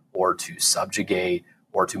control or to subjugate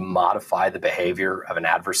or to modify the behavior of an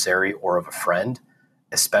adversary or of a friend,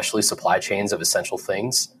 especially supply chains of essential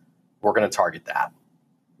things. We're going to target that.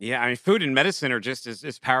 Yeah, I mean, food and medicine are just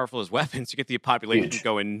as powerful as weapons. You get the population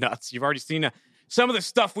going nuts. You've already seen some of the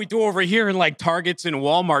stuff we do over here in like Targets and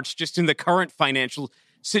Walmarts, just in the current financial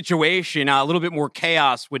situation. A little bit more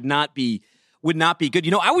chaos would not be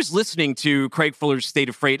good. I was listening to Craig Fuller's State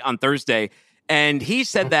of Freight on Thursday, and he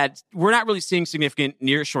said that we're not really seeing significant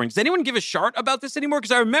nearshoring. Does anyone give a shart about this anymore?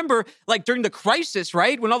 Because I remember, like, during the crisis,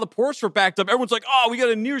 right, when all the ports were backed up, everyone's like, oh, we got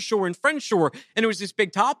a nearshore and friendshore, and it was this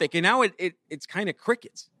big topic, and now it's kind of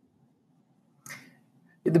crickets.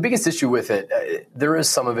 The biggest issue with it, there is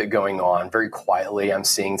some of it going on very quietly. I'm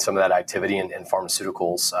seeing some of that activity in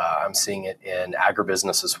pharmaceuticals. I'm seeing it in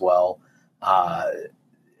agribusiness as well.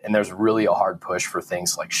 And there's really a hard push for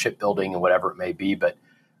things like shipbuilding and whatever it may be. But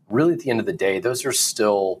really, at the end of the day, those are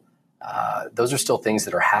still those are still things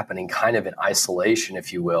that are happening kind of in isolation,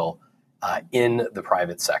 if you will, in the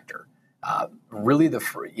private sector. Really,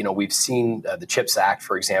 we've seen the CHIPS Act,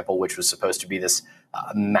 for example, which was supposed to be this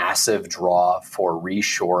massive draw for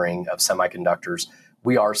reshoring of semiconductors.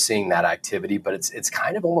 We are seeing that activity, but it's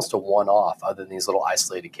kind of almost a one-off other than these little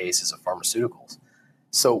isolated cases of pharmaceuticals.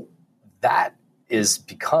 So that is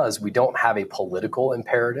because we don't have a political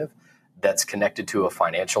imperative that's connected to a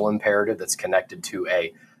financial imperative, that's connected to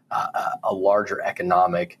a larger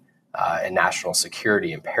economic and national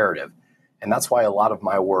security imperative. And that's why a lot of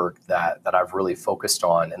my work that I've really focused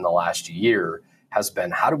on in the last year has been,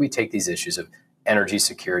 how do we take these issues of energy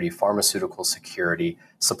security, pharmaceutical security,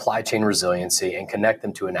 supply chain resiliency, and connect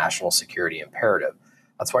them to a national security imperative?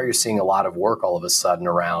 That's why you're seeing a lot of work all of a sudden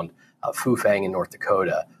around Fufang in North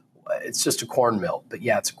Dakota. It's just a corn mill, but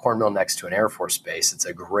yeah, it's a corn mill next to an Air Force base. It's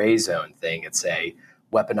a gray zone thing. It's a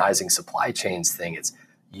weaponizing supply chains thing. It's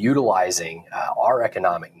utilizing our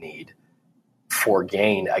economic need for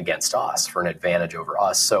gain against us, for an advantage over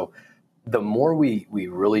us. So the more we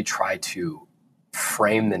really try to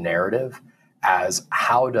frame the narrative as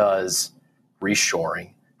how does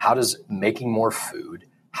reshoring, how does making more food,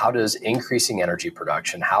 how does increasing energy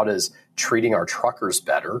production, how does treating our truckers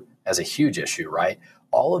better as a huge issue, right?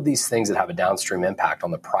 All of these things that have a downstream impact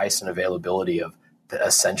on the price and availability of the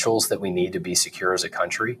essentials that we need to be secure as a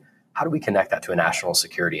country, how do we connect that to a national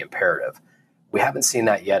security imperative? We haven't seen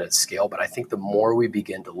that yet at scale, but I think the more we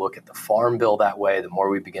begin to look at the Farm Bill that way, the more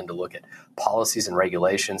we begin to look at policies and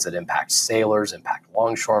regulations that impact sailors, impact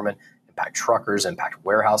longshoremen, impact truckers, impact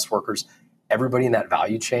warehouse workers, everybody in that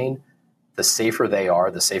value chain, the safer they are,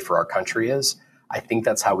 the safer our country is. I think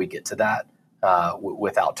that's how we get to that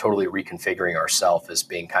without totally reconfiguring ourselves as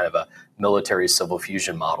being kind of a military civil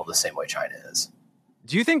fusion model the same way China is.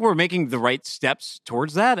 Do you think we're making the right steps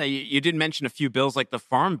towards that? You did mention a few bills like the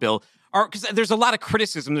Farm Bill. Because there's a lot of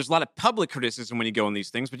criticism, there's a lot of public criticism when you go on these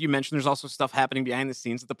things, but you mentioned there's also stuff happening behind the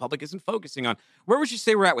scenes that the public isn't focusing on. Where would you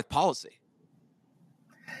say we're at with policy?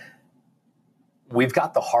 We've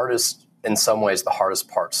got in some ways, the hardest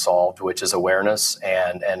part solved, which is awareness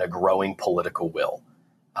and a growing political will.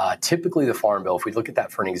 Typically, the Farm Bill, if we look at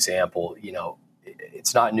that for an example,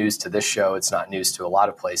 it's not news to this show, it's not news to a lot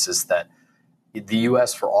of places that the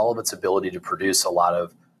U.S., for all of its ability to produce a lot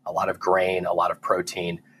of grain, a lot of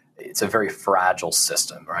protein, it's a very fragile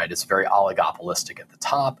system, right? It's very oligopolistic at the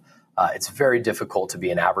top. It's very difficult to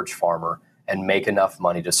be an average farmer and make enough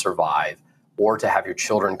money to survive, or to have your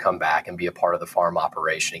children come back and be a part of the farm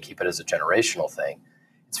operation and keep it as a generational thing.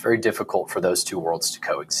 It's very difficult for those two worlds to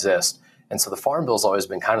coexist. And so the Farm Bill has always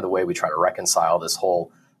been kind of the way we try to reconcile this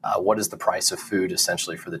whole, what is the price of food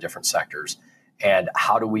essentially for the different sectors? And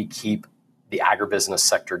how do we keep the agribusiness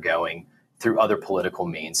sector going through other political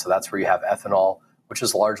means? So that's where you have ethanol, which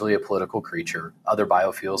is largely a political creature, other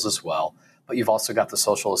biofuels as well. But you've also got the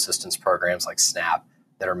social assistance programs like SNAP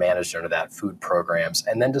that are managed under that, food programs,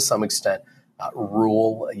 and then to some extent,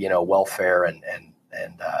 rural, welfare and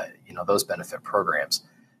those benefit programs.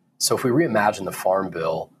 So if we reimagine the Farm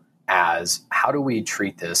Bill as how do we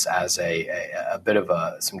treat this as a bit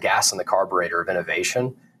of some gas in the carburetor of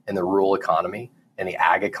innovation in the rural economy, in the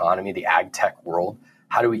ag economy, the ag tech world,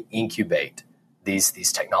 how do we incubate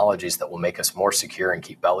these technologies that will make us more secure and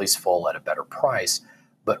keep bellies full at a better price,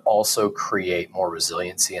 but also create more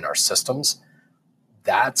resiliency in our systems?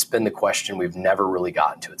 That's been the question we've never really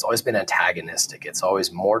gotten to. It's always been antagonistic. It's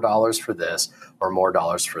always more dollars for this or more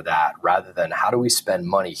dollars for that, rather than how do we spend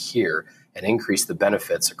money here and increase the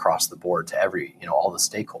benefits across the board to all the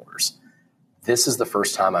stakeholders. This is the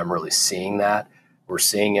first time I'm really seeing that. We're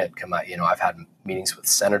seeing it come out. I've had meetings with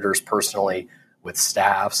senators personally, with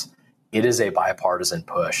staffs. It is a bipartisan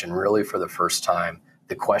push. And really for the first time,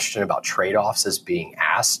 the question about trade-offs is being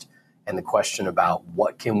asked, and the question about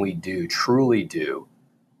what can we truly do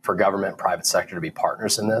for government and private sector to be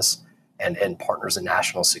partners in this and partners in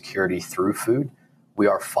national security through food. We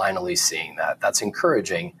are finally seeing that. That's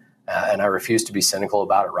encouraging. And I refuse to be cynical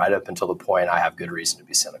about it right up until the point I have good reason to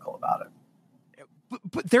be cynical about it.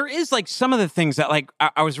 But there is some of the things that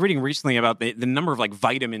I was reading recently about the number of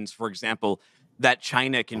vitamins, for example, that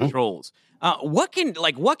China controls. What can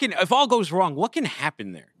if all goes wrong, what can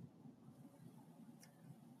happen there?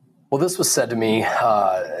 Well, this was said to me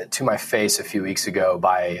to my face a few weeks ago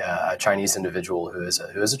by a Chinese individual who is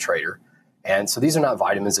a trader. And so these are not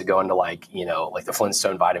vitamins that go into like the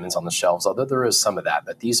Flintstone vitamins on the shelves, although there is some of that.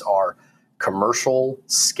 But these are commercial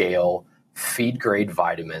scale feed grade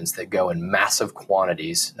vitamins that go in massive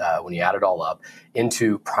quantities when you add it all up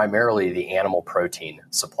into primarily the animal protein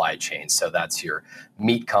supply chain. So that's your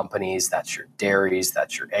meat companies, that's your dairies,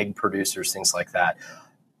 that's your egg producers, things like that.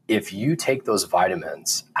 if you take those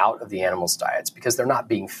vitamins out of the animals' diets because they're not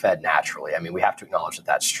being fed naturally, I mean, we have to acknowledge that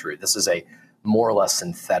that's true. This is a more or less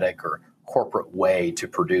synthetic or corporate way to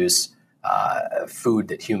produce food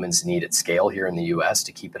that humans need at scale here in the U.S.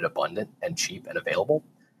 to keep it abundant and cheap and available.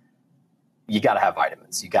 You got to have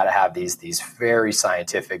vitamins. You got to have these very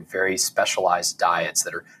scientific, very specialized diets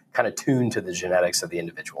that are kind of tuned to the genetics of the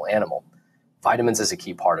individual animal. Vitamins is a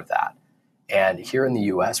key part of that. And here in the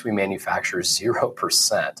U.S., we manufacture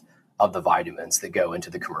 0% of the vitamins that go into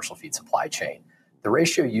the commercial feed supply chain. The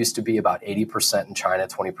ratio used to be about 80% in China,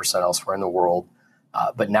 20% elsewhere in the world.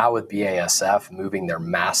 But now with BASF moving their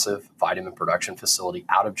massive vitamin production facility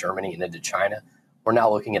out of Germany and into China, we're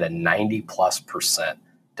now looking at a 90+%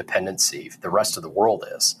 dependency. The rest of the world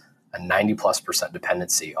is a 90+%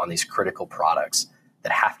 dependency on these critical products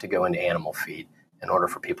that have to go into animal feed in order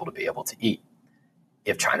for people to be able to eat.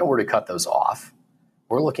 If China were to cut those off,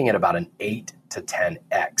 we're looking at about an 8 to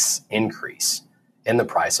 10x increase in the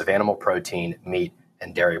price of animal protein, meat,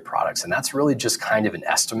 and dairy products. And that's really just kind of an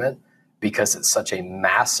estimate because it's such a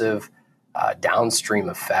massive downstream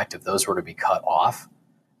effect if those were to be cut off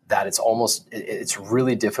that it's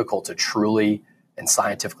really difficult to truly and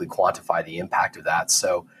scientifically quantify the impact of that.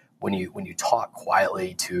 So when you talk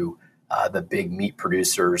quietly to the big meat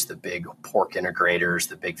producers, the big pork integrators,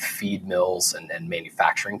 the big feed mills and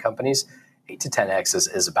manufacturing companies, 8 to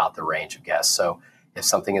 10x is about the range of guess. So if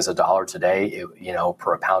something is $1 today,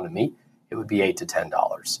 per a pound of meat, it would be $8 to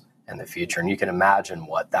 $10 in the future. And you can imagine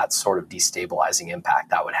what that sort of destabilizing impact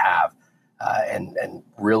that would have. And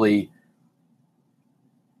really,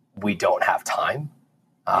 we don't have time.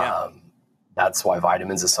 That's why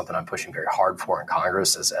vitamins is something I'm pushing very hard for in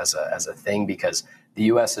Congress as a thing, because the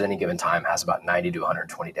U.S. at any given time has about 90 to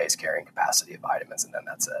 120 days carrying capacity of vitamins, and then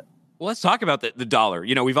that's it. Well, let's talk about the dollar.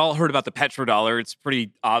 We've all heard about the petrodollar. It's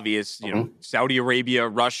pretty obvious. Saudi Arabia,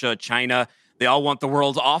 Russia, China, they all want the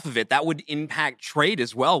world off of it. That would impact trade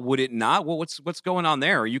as well, would it not? Well, what's going on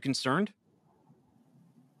there? Are you concerned?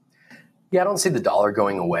 Yeah, I don't see the dollar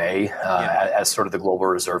going away as sort of the global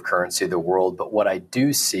reserve currency of the world. But what I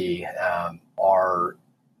do see are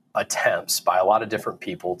attempts by a lot of different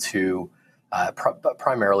people to,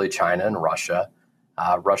 primarily China and Russia,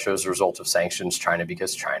 Russia as a result of sanctions, China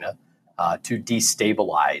because China, to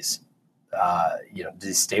destabilize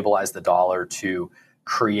the dollar, to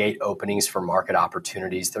create openings for market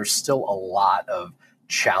opportunities. There's still a lot of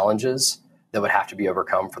challenges that would have to be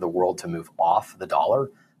overcome for the world to move off the dollar.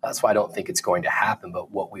 That's why I don't think it's going to happen. But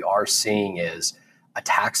what we are seeing is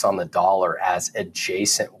attacks on the dollar as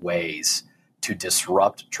adjacent ways to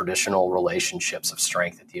disrupt traditional relationships of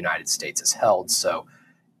strength that the United States has held. So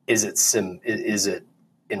is it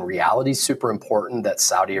in reality super important that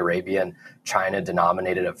Saudi Arabia and China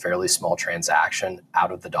denominated a fairly small transaction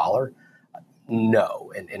out of the dollar?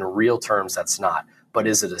 No, in real terms, that's not. But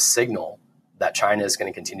is it a signal that China is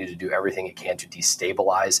going to continue to do everything it can to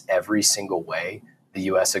destabilize every single way the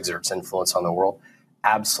U.S. exerts influence on the world?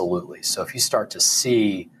 Absolutely. So if you start to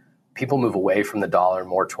see people move away from the dollar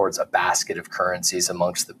more towards a basket of currencies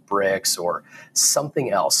amongst the BRICS or something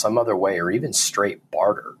else, some other way, or even straight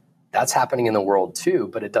barter, that's happening in the world too,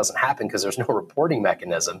 but it doesn't happen because there's no reporting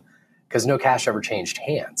mechanism, because no cash ever changed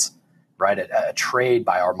hands, right? A trade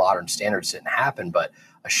by our modern standards didn't happen, but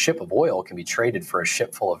a ship of oil can be traded for a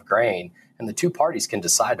ship full of grain, and the two parties can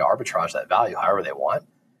decide to arbitrage that value however they want.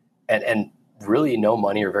 And really no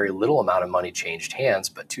money or very little amount of money changed hands,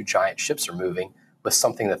 but two giant ships are moving with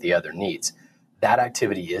something that the other needs. That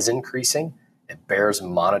activity is increasing. It bears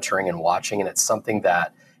monitoring and watching, and it's something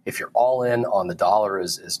that if you're all in on the dollar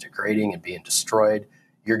is degrading and being destroyed,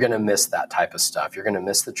 you're going to miss that type of stuff. You're going to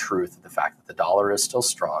miss the truth of the fact that the dollar is still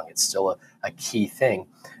strong. It's still a key thing.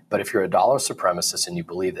 But if you're a dollar supremacist and you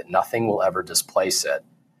believe that nothing will ever displace it,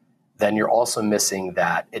 then you're also missing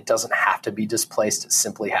that it doesn't have to be displaced. It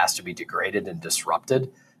simply has to be degraded and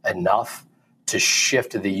disrupted enough to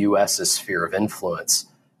shift the U.S.'s sphere of influence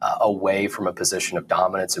away from a position of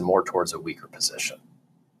dominance and more towards a weaker position.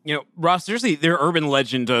 Ross, there's their urban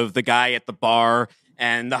legend of the guy at the bar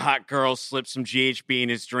and the hot girl slips some GHB in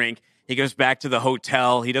his drink. He goes back to the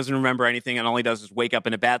hotel. He doesn't remember anything, and all he does is wake up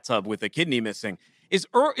in a bathtub with a kidney missing. Is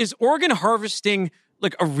organ harvesting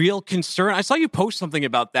like a real concern? I saw you post something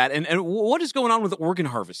about that. And what is going on with organ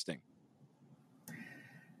harvesting?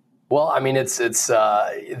 Well, I mean, it's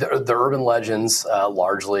the urban legends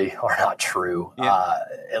largely are not true,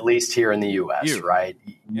 at least here in the U.S., right?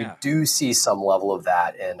 You do see some level of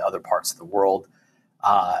that in other parts of the world.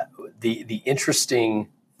 The interesting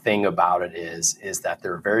thing about it is that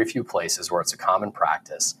there are very few places where it's a common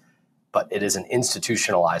practice, but it is an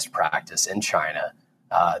institutionalized practice in China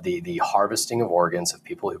the harvesting of organs of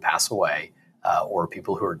people who pass away or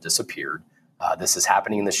people who are disappeared. This is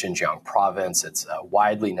happening in the Xinjiang province. It's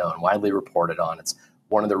widely known, widely reported on. It's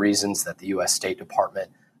one of the reasons that the U.S. State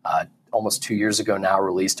Department almost 2 years ago now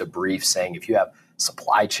released a brief saying if you have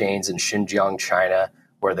supply chains in Xinjiang, China,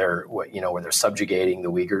 where they're subjugating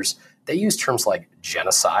the Uyghurs, they use terms like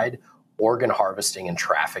genocide, organ harvesting and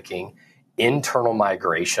trafficking, internal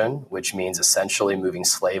migration, which means essentially moving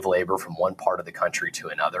slave labor from one part of the country to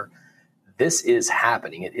another. This is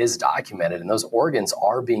happening. It is documented, and those organs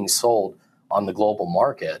are being sold on the global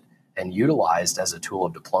market and utilized as a tool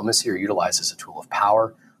of diplomacy or utilized as a tool of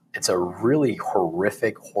power. It's a really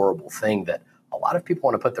horrific, horrible thing that a lot of people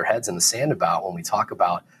want to put their heads in the sand about when we talk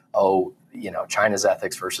about, China's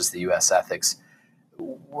ethics versus the U.S. ethics.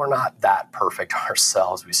 We're not that perfect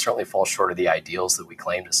ourselves. We certainly fall short of the ideals that we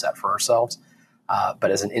claim to set for ourselves.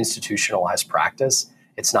 But as an institutionalized practice,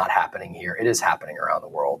 it's not happening here. It is happening around the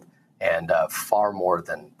world, and far more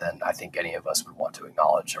than I think any of us would want to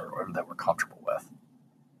acknowledge or that we're comfortable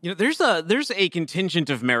with. There's a contingent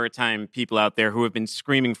of maritime people out there who have been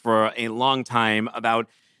screaming for a long time about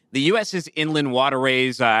the U.S.'s inland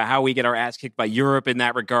waterways, how we get our ass kicked by Europe in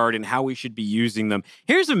that regard, and how we should be using them.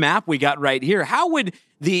 Here's a map we got right here. How would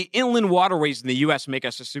the inland waterways in the U.S. make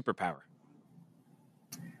us a superpower?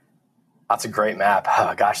 That's a great map.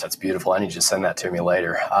 Oh, gosh, that's beautiful. I need you to send that to me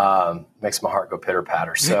later. Makes my heart go pitter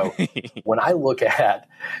patter. So when I look at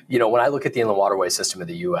the inland waterway system of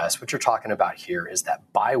the U.S., what you're talking about here is that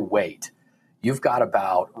by weight, you've got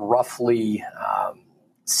about roughly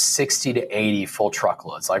 60 to 80 full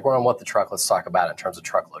truckloads. Like we're on What the Truck, let's talk about it in terms of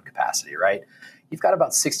truckload capacity, right? You've got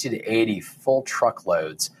about 60 to 80 full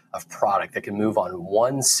truckloads of product that can move on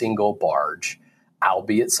one single barge,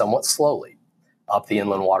 albeit somewhat slowly, up the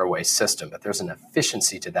inland waterway system. But there's an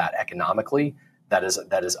efficiency to that economically that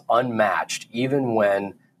is unmatched, even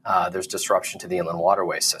when there's disruption to the inland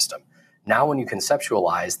waterway system. Now, when you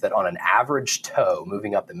conceptualize that on an average tow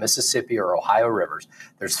moving up the Mississippi or Ohio rivers,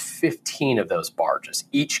 there's 15 of those barges,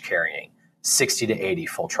 each carrying 60 to 80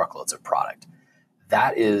 full truckloads of product.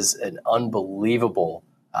 That is an unbelievable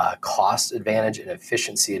cost advantage and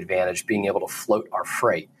efficiency advantage, being able to float our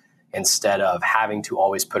freight instead of having to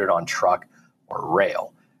always put it on truck or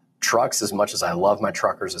rail. Trucks, as much as I love my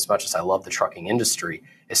truckers, as much as I love the trucking industry,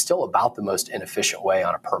 is still about the most inefficient way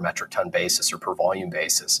on a per metric ton basis or per volume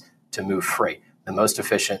basis to move freight. The most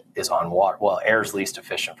efficient is on water. Well, air is least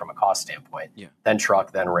efficient from a cost standpoint, then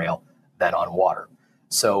truck, then rail, then on water.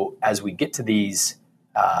 So as we get to these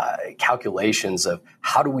calculations of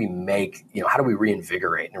how do we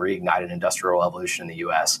reinvigorate and reignite an industrial evolution in the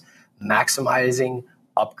U.S., maximizing,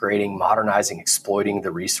 upgrading, modernizing, exploiting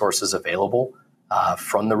the resources available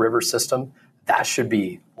from the river system, that should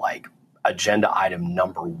be like agenda item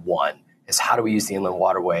number one, is how do we use the inland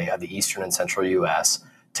waterway of the eastern and central U.S.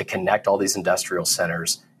 to connect all these industrial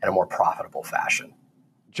centers in a more profitable fashion.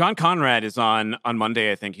 John Conrad is on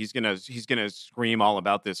Monday. I think he's gonna scream all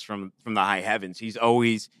about this from the high heavens. He's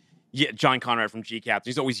always John Conrad from GCAP.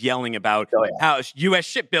 He's always yelling about how U.S.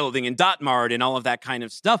 shipbuilding and .mart and all of that kind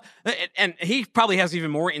of stuff. And he probably has even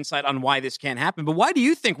more insight on why this can't happen. But why do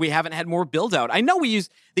you think we haven't had more build out? I know we use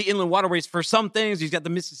the inland waterways for some things. He's got the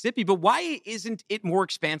Mississippi, but why isn't it more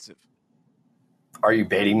expansive? Are you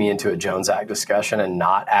baiting me into a Jones Act discussion and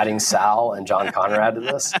not adding Sal and John Conrad to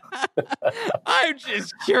this? I'm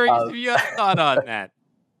just curious if you have a thought on that.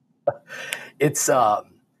 It's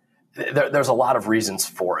there's a lot of reasons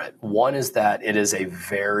for it. One is that it is a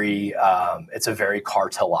very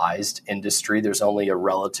cartelized industry. There's only a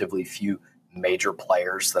relatively few major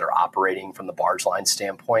players that are operating from the barge line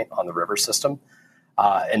standpoint on the river system.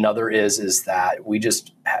 Another is that we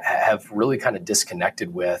just have really kind of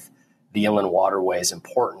disconnected with the inland waterway's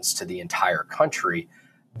importance to the entire country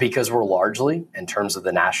because we're largely, in terms of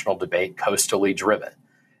the national debate, coastally driven.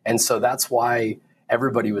 And so that's why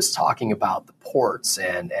everybody was talking about the ports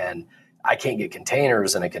and I can't get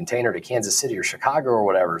containers, and a container to Kansas City or Chicago or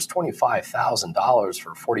whatever is $25,000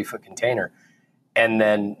 for a 40-foot container. And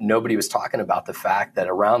then nobody was talking about the fact that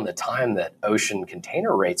around the time that ocean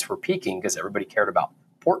container rates were peaking, because everybody cared about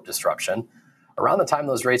port disruption, around the time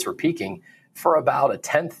those rates were peaking, for about a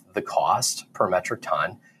tenth the cost per metric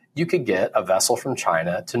ton, you could get a vessel from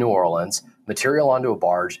China to New Orleans, material onto a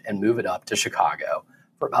barge, and move it up to Chicago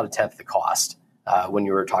for about a tenth the cost when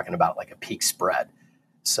you were talking about like a peak spread.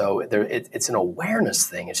 So it's an awareness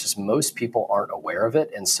thing. It's just most people aren't aware of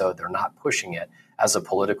it, and so they're not pushing it as a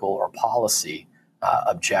political or policy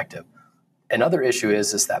objective. Another issue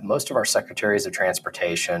is that most of our secretaries of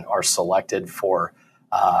transportation are selected for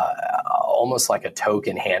almost like a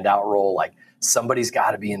token handout role. Like somebody's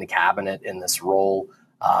got to be in the cabinet in this role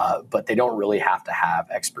but they don't really have to have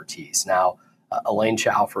expertise. Now, Elaine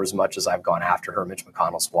Chao, for as much as I've gone after her, Mitch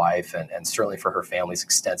McConnell's wife, and certainly for her family's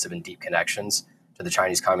extensive and deep connections to the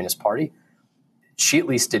Chinese Communist Party, she at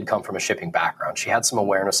least did come from a shipping background. She had some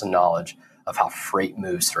awareness and knowledge of how freight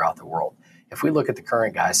moves throughout the world. If we look at the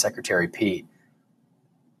current guy, Secretary Pete,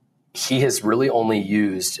 he has really only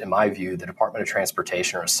used, in my view, the Department of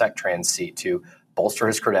Transportation or a SecTrans seat to bolster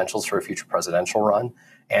his credentials for a future presidential run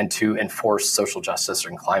and to enforce social justice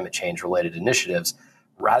and climate change related initiatives,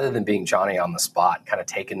 rather than being Johnny on the spot and kind of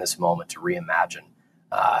taking this moment to reimagine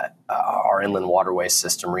our inland waterway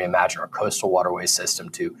system, reimagine our coastal waterway system,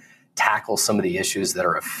 to tackle some of the issues that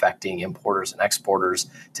are affecting importers and exporters,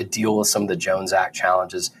 to deal with some of the Jones Act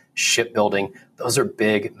challenges, shipbuilding. Those are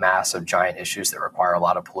big, massive, giant issues that require a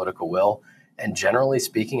lot of political will. And generally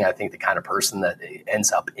speaking, I think the kind of person that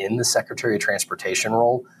ends up in the Secretary of Transportation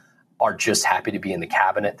role are just happy to be in the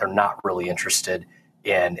cabinet. They're not really interested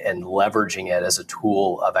in leveraging it as a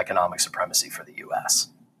tool of economic supremacy for the U.S.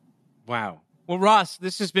 Wow. Well, Ross,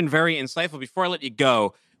 this has been very insightful. Before I let you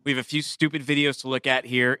go, we have a few stupid videos to look at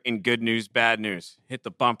here in good news, bad news. Hit the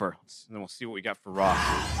bumper, and then we'll see what we got for Ross.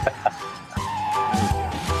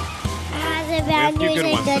 We have a few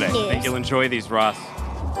good ones today. I think you'll enjoy these, Ross.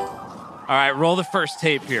 All right, roll the first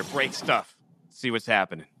tape here. Break stuff. See what's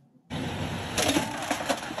happening.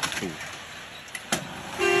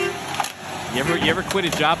 You ever quit a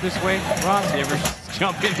job this way, Ross? You ever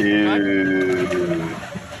jump in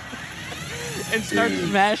and start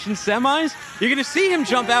smashing semis? You're going to see him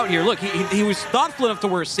jump out here. Look, he was thoughtful enough to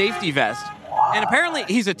wear a safety vest. And apparently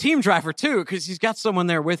he's a team driver, too, because he's got someone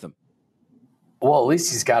there with him. Well, at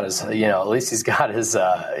least he's got his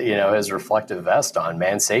reflective vest on,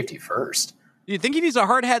 man. Safety first. You think he needs a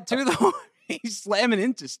hard hat, too, though? He's slamming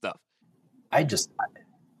into stuff.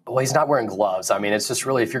 Well, he's not wearing gloves. I mean, it's just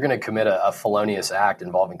really, if you're going to commit a felonious act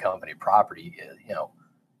involving company property,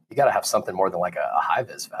 you got to have something more than like a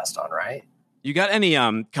high-vis vest on, right? You got any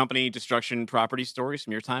company destruction property stories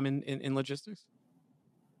from your time in logistics?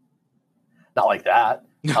 Not like that.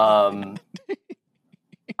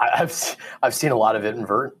 I've seen a lot of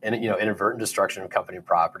inadvertent destruction of company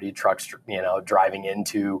property, trucks, driving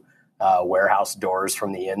into warehouse doors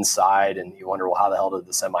from the inside, and you wonder, well, how the hell did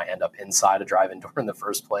the semi end up inside a drive-in door in the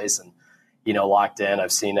first place? And locked in.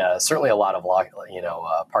 I've seen certainly a lot of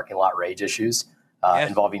parking lot rage issues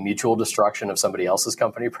involving mutual destruction of somebody else's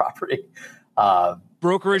company property.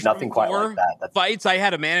 Brokerage, nothing quite like that. Fights. I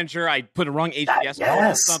had a manager. I put a wrong HTS code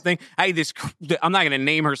on something. I had this. I'm not going to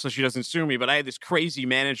name her so she doesn't sue me, but I had this crazy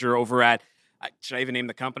manager over at. Should I even name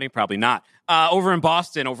the company? Probably not. Over in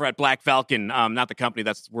Boston, over at Black Falcon. Not the company.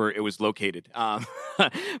 That's where it was located.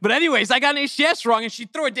 But anyways, I got an HTS wrong, and she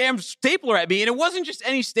threw a damn stapler at me, and it wasn't just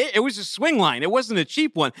any it was a swing line. It wasn't a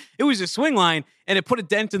cheap one. It was a swing line, and it put a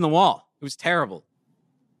dent in the wall. It was terrible.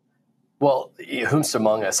 Well, whomst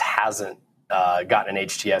among us hasn't gotten an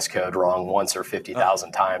HTS code wrong once or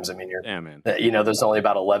 50,000 times? I mean, there's only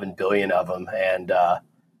about 11 billion of them,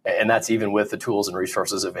 and that's even with the tools and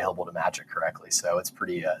resources available to match it correctly. So it's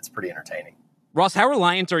pretty entertaining. Ross, how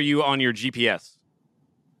reliant are you on your GPS?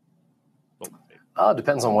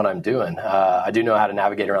 Depends on what I'm doing. I do know how to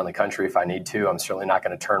navigate around the country if I need to. I'm certainly not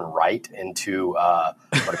going to turn right into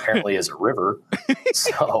what apparently is a river.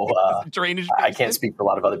 So drainage. I can't speak for a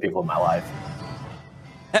lot of other people in my life.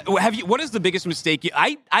 What is the biggest mistake?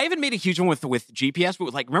 I haven't made a huge one with GPS,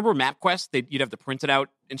 but remember MapQuest? You'd have the printed out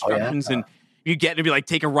instructions and you get to be like,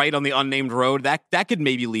 take a right on the unnamed road. That could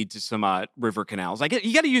maybe lead to some river canals.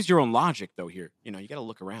 You got to use your own logic though here. You got to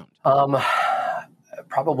look around.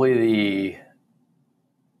 Probably the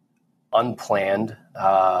unplanned,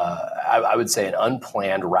 I would say an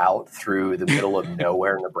unplanned route through the middle of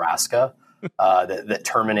nowhere, Nebraska, that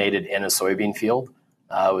terminated in a soybean field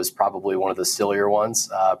was probably one of the sillier ones.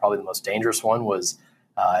 Probably the most dangerous one was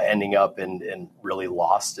ending up in really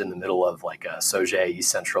lost in the middle of Sauget,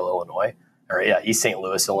 East Central Illinois, East St.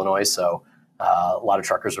 Louis, Illinois. So a lot of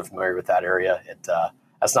truckers are familiar with that area.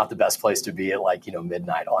 That's not the best place to be at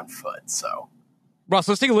midnight on foot. So. Ross,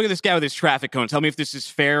 let's take a look at this guy with his traffic cone. Tell me if this is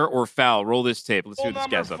fair or foul. Roll this tape. Let's see what this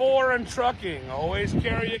guy's up to. Number 4 in trucking. Always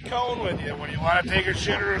carry a cone with you when you want to take a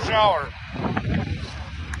shit or a shower.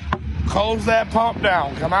 Close that pump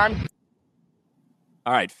down. Come on.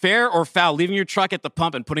 All right. Fair or foul? Leaving your truck at the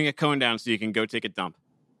pump and putting a cone down so you can go take a dump.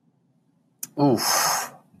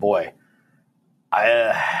 Oof, boy.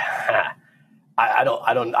 I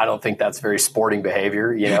don't think that's very sporting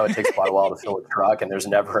behavior. It takes quite a while to fill a truck, and there's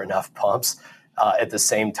never enough pumps. At the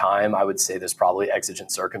same time, I would say there's probably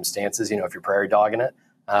exigent circumstances. If you're prairie dogging it,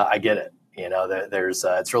 I get it. There's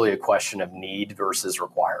it's really a question of need versus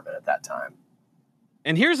requirement at that time.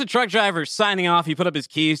 And here's a truck driver signing off. He put up his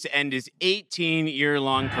keys to end his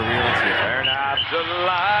 18-year-long career. Let's hear it. Turn out the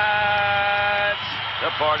lights. The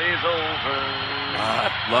party's over.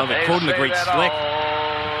 Love it. Quoting the great Slick.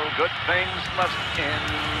 All good things must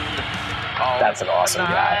end. That's an awesome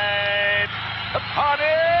guy. The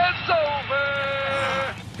party's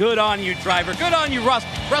over. Good on you, driver. Good on you, Russ.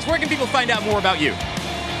 Russ, where can people find out more about you?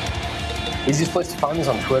 Easiest place to find me is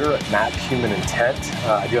on Twitter at MattHumanIntent.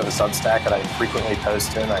 I do have a Substack that I frequently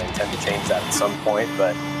post in. I intend to change that at some point,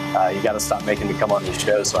 but you got to stop making me come on these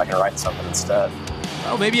shows so I can write something instead.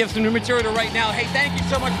 Well, maybe you have some new material to write now. Hey, thank you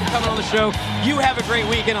so much for coming on the show. You have a great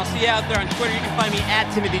weekend. I'll see you out there on Twitter. You can find me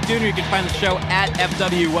at Timothy Dooner. You can find the show at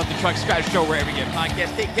FW, What the Truck Drive Show, wherever you get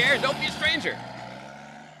podcasts. Take care. Don't be a stranger.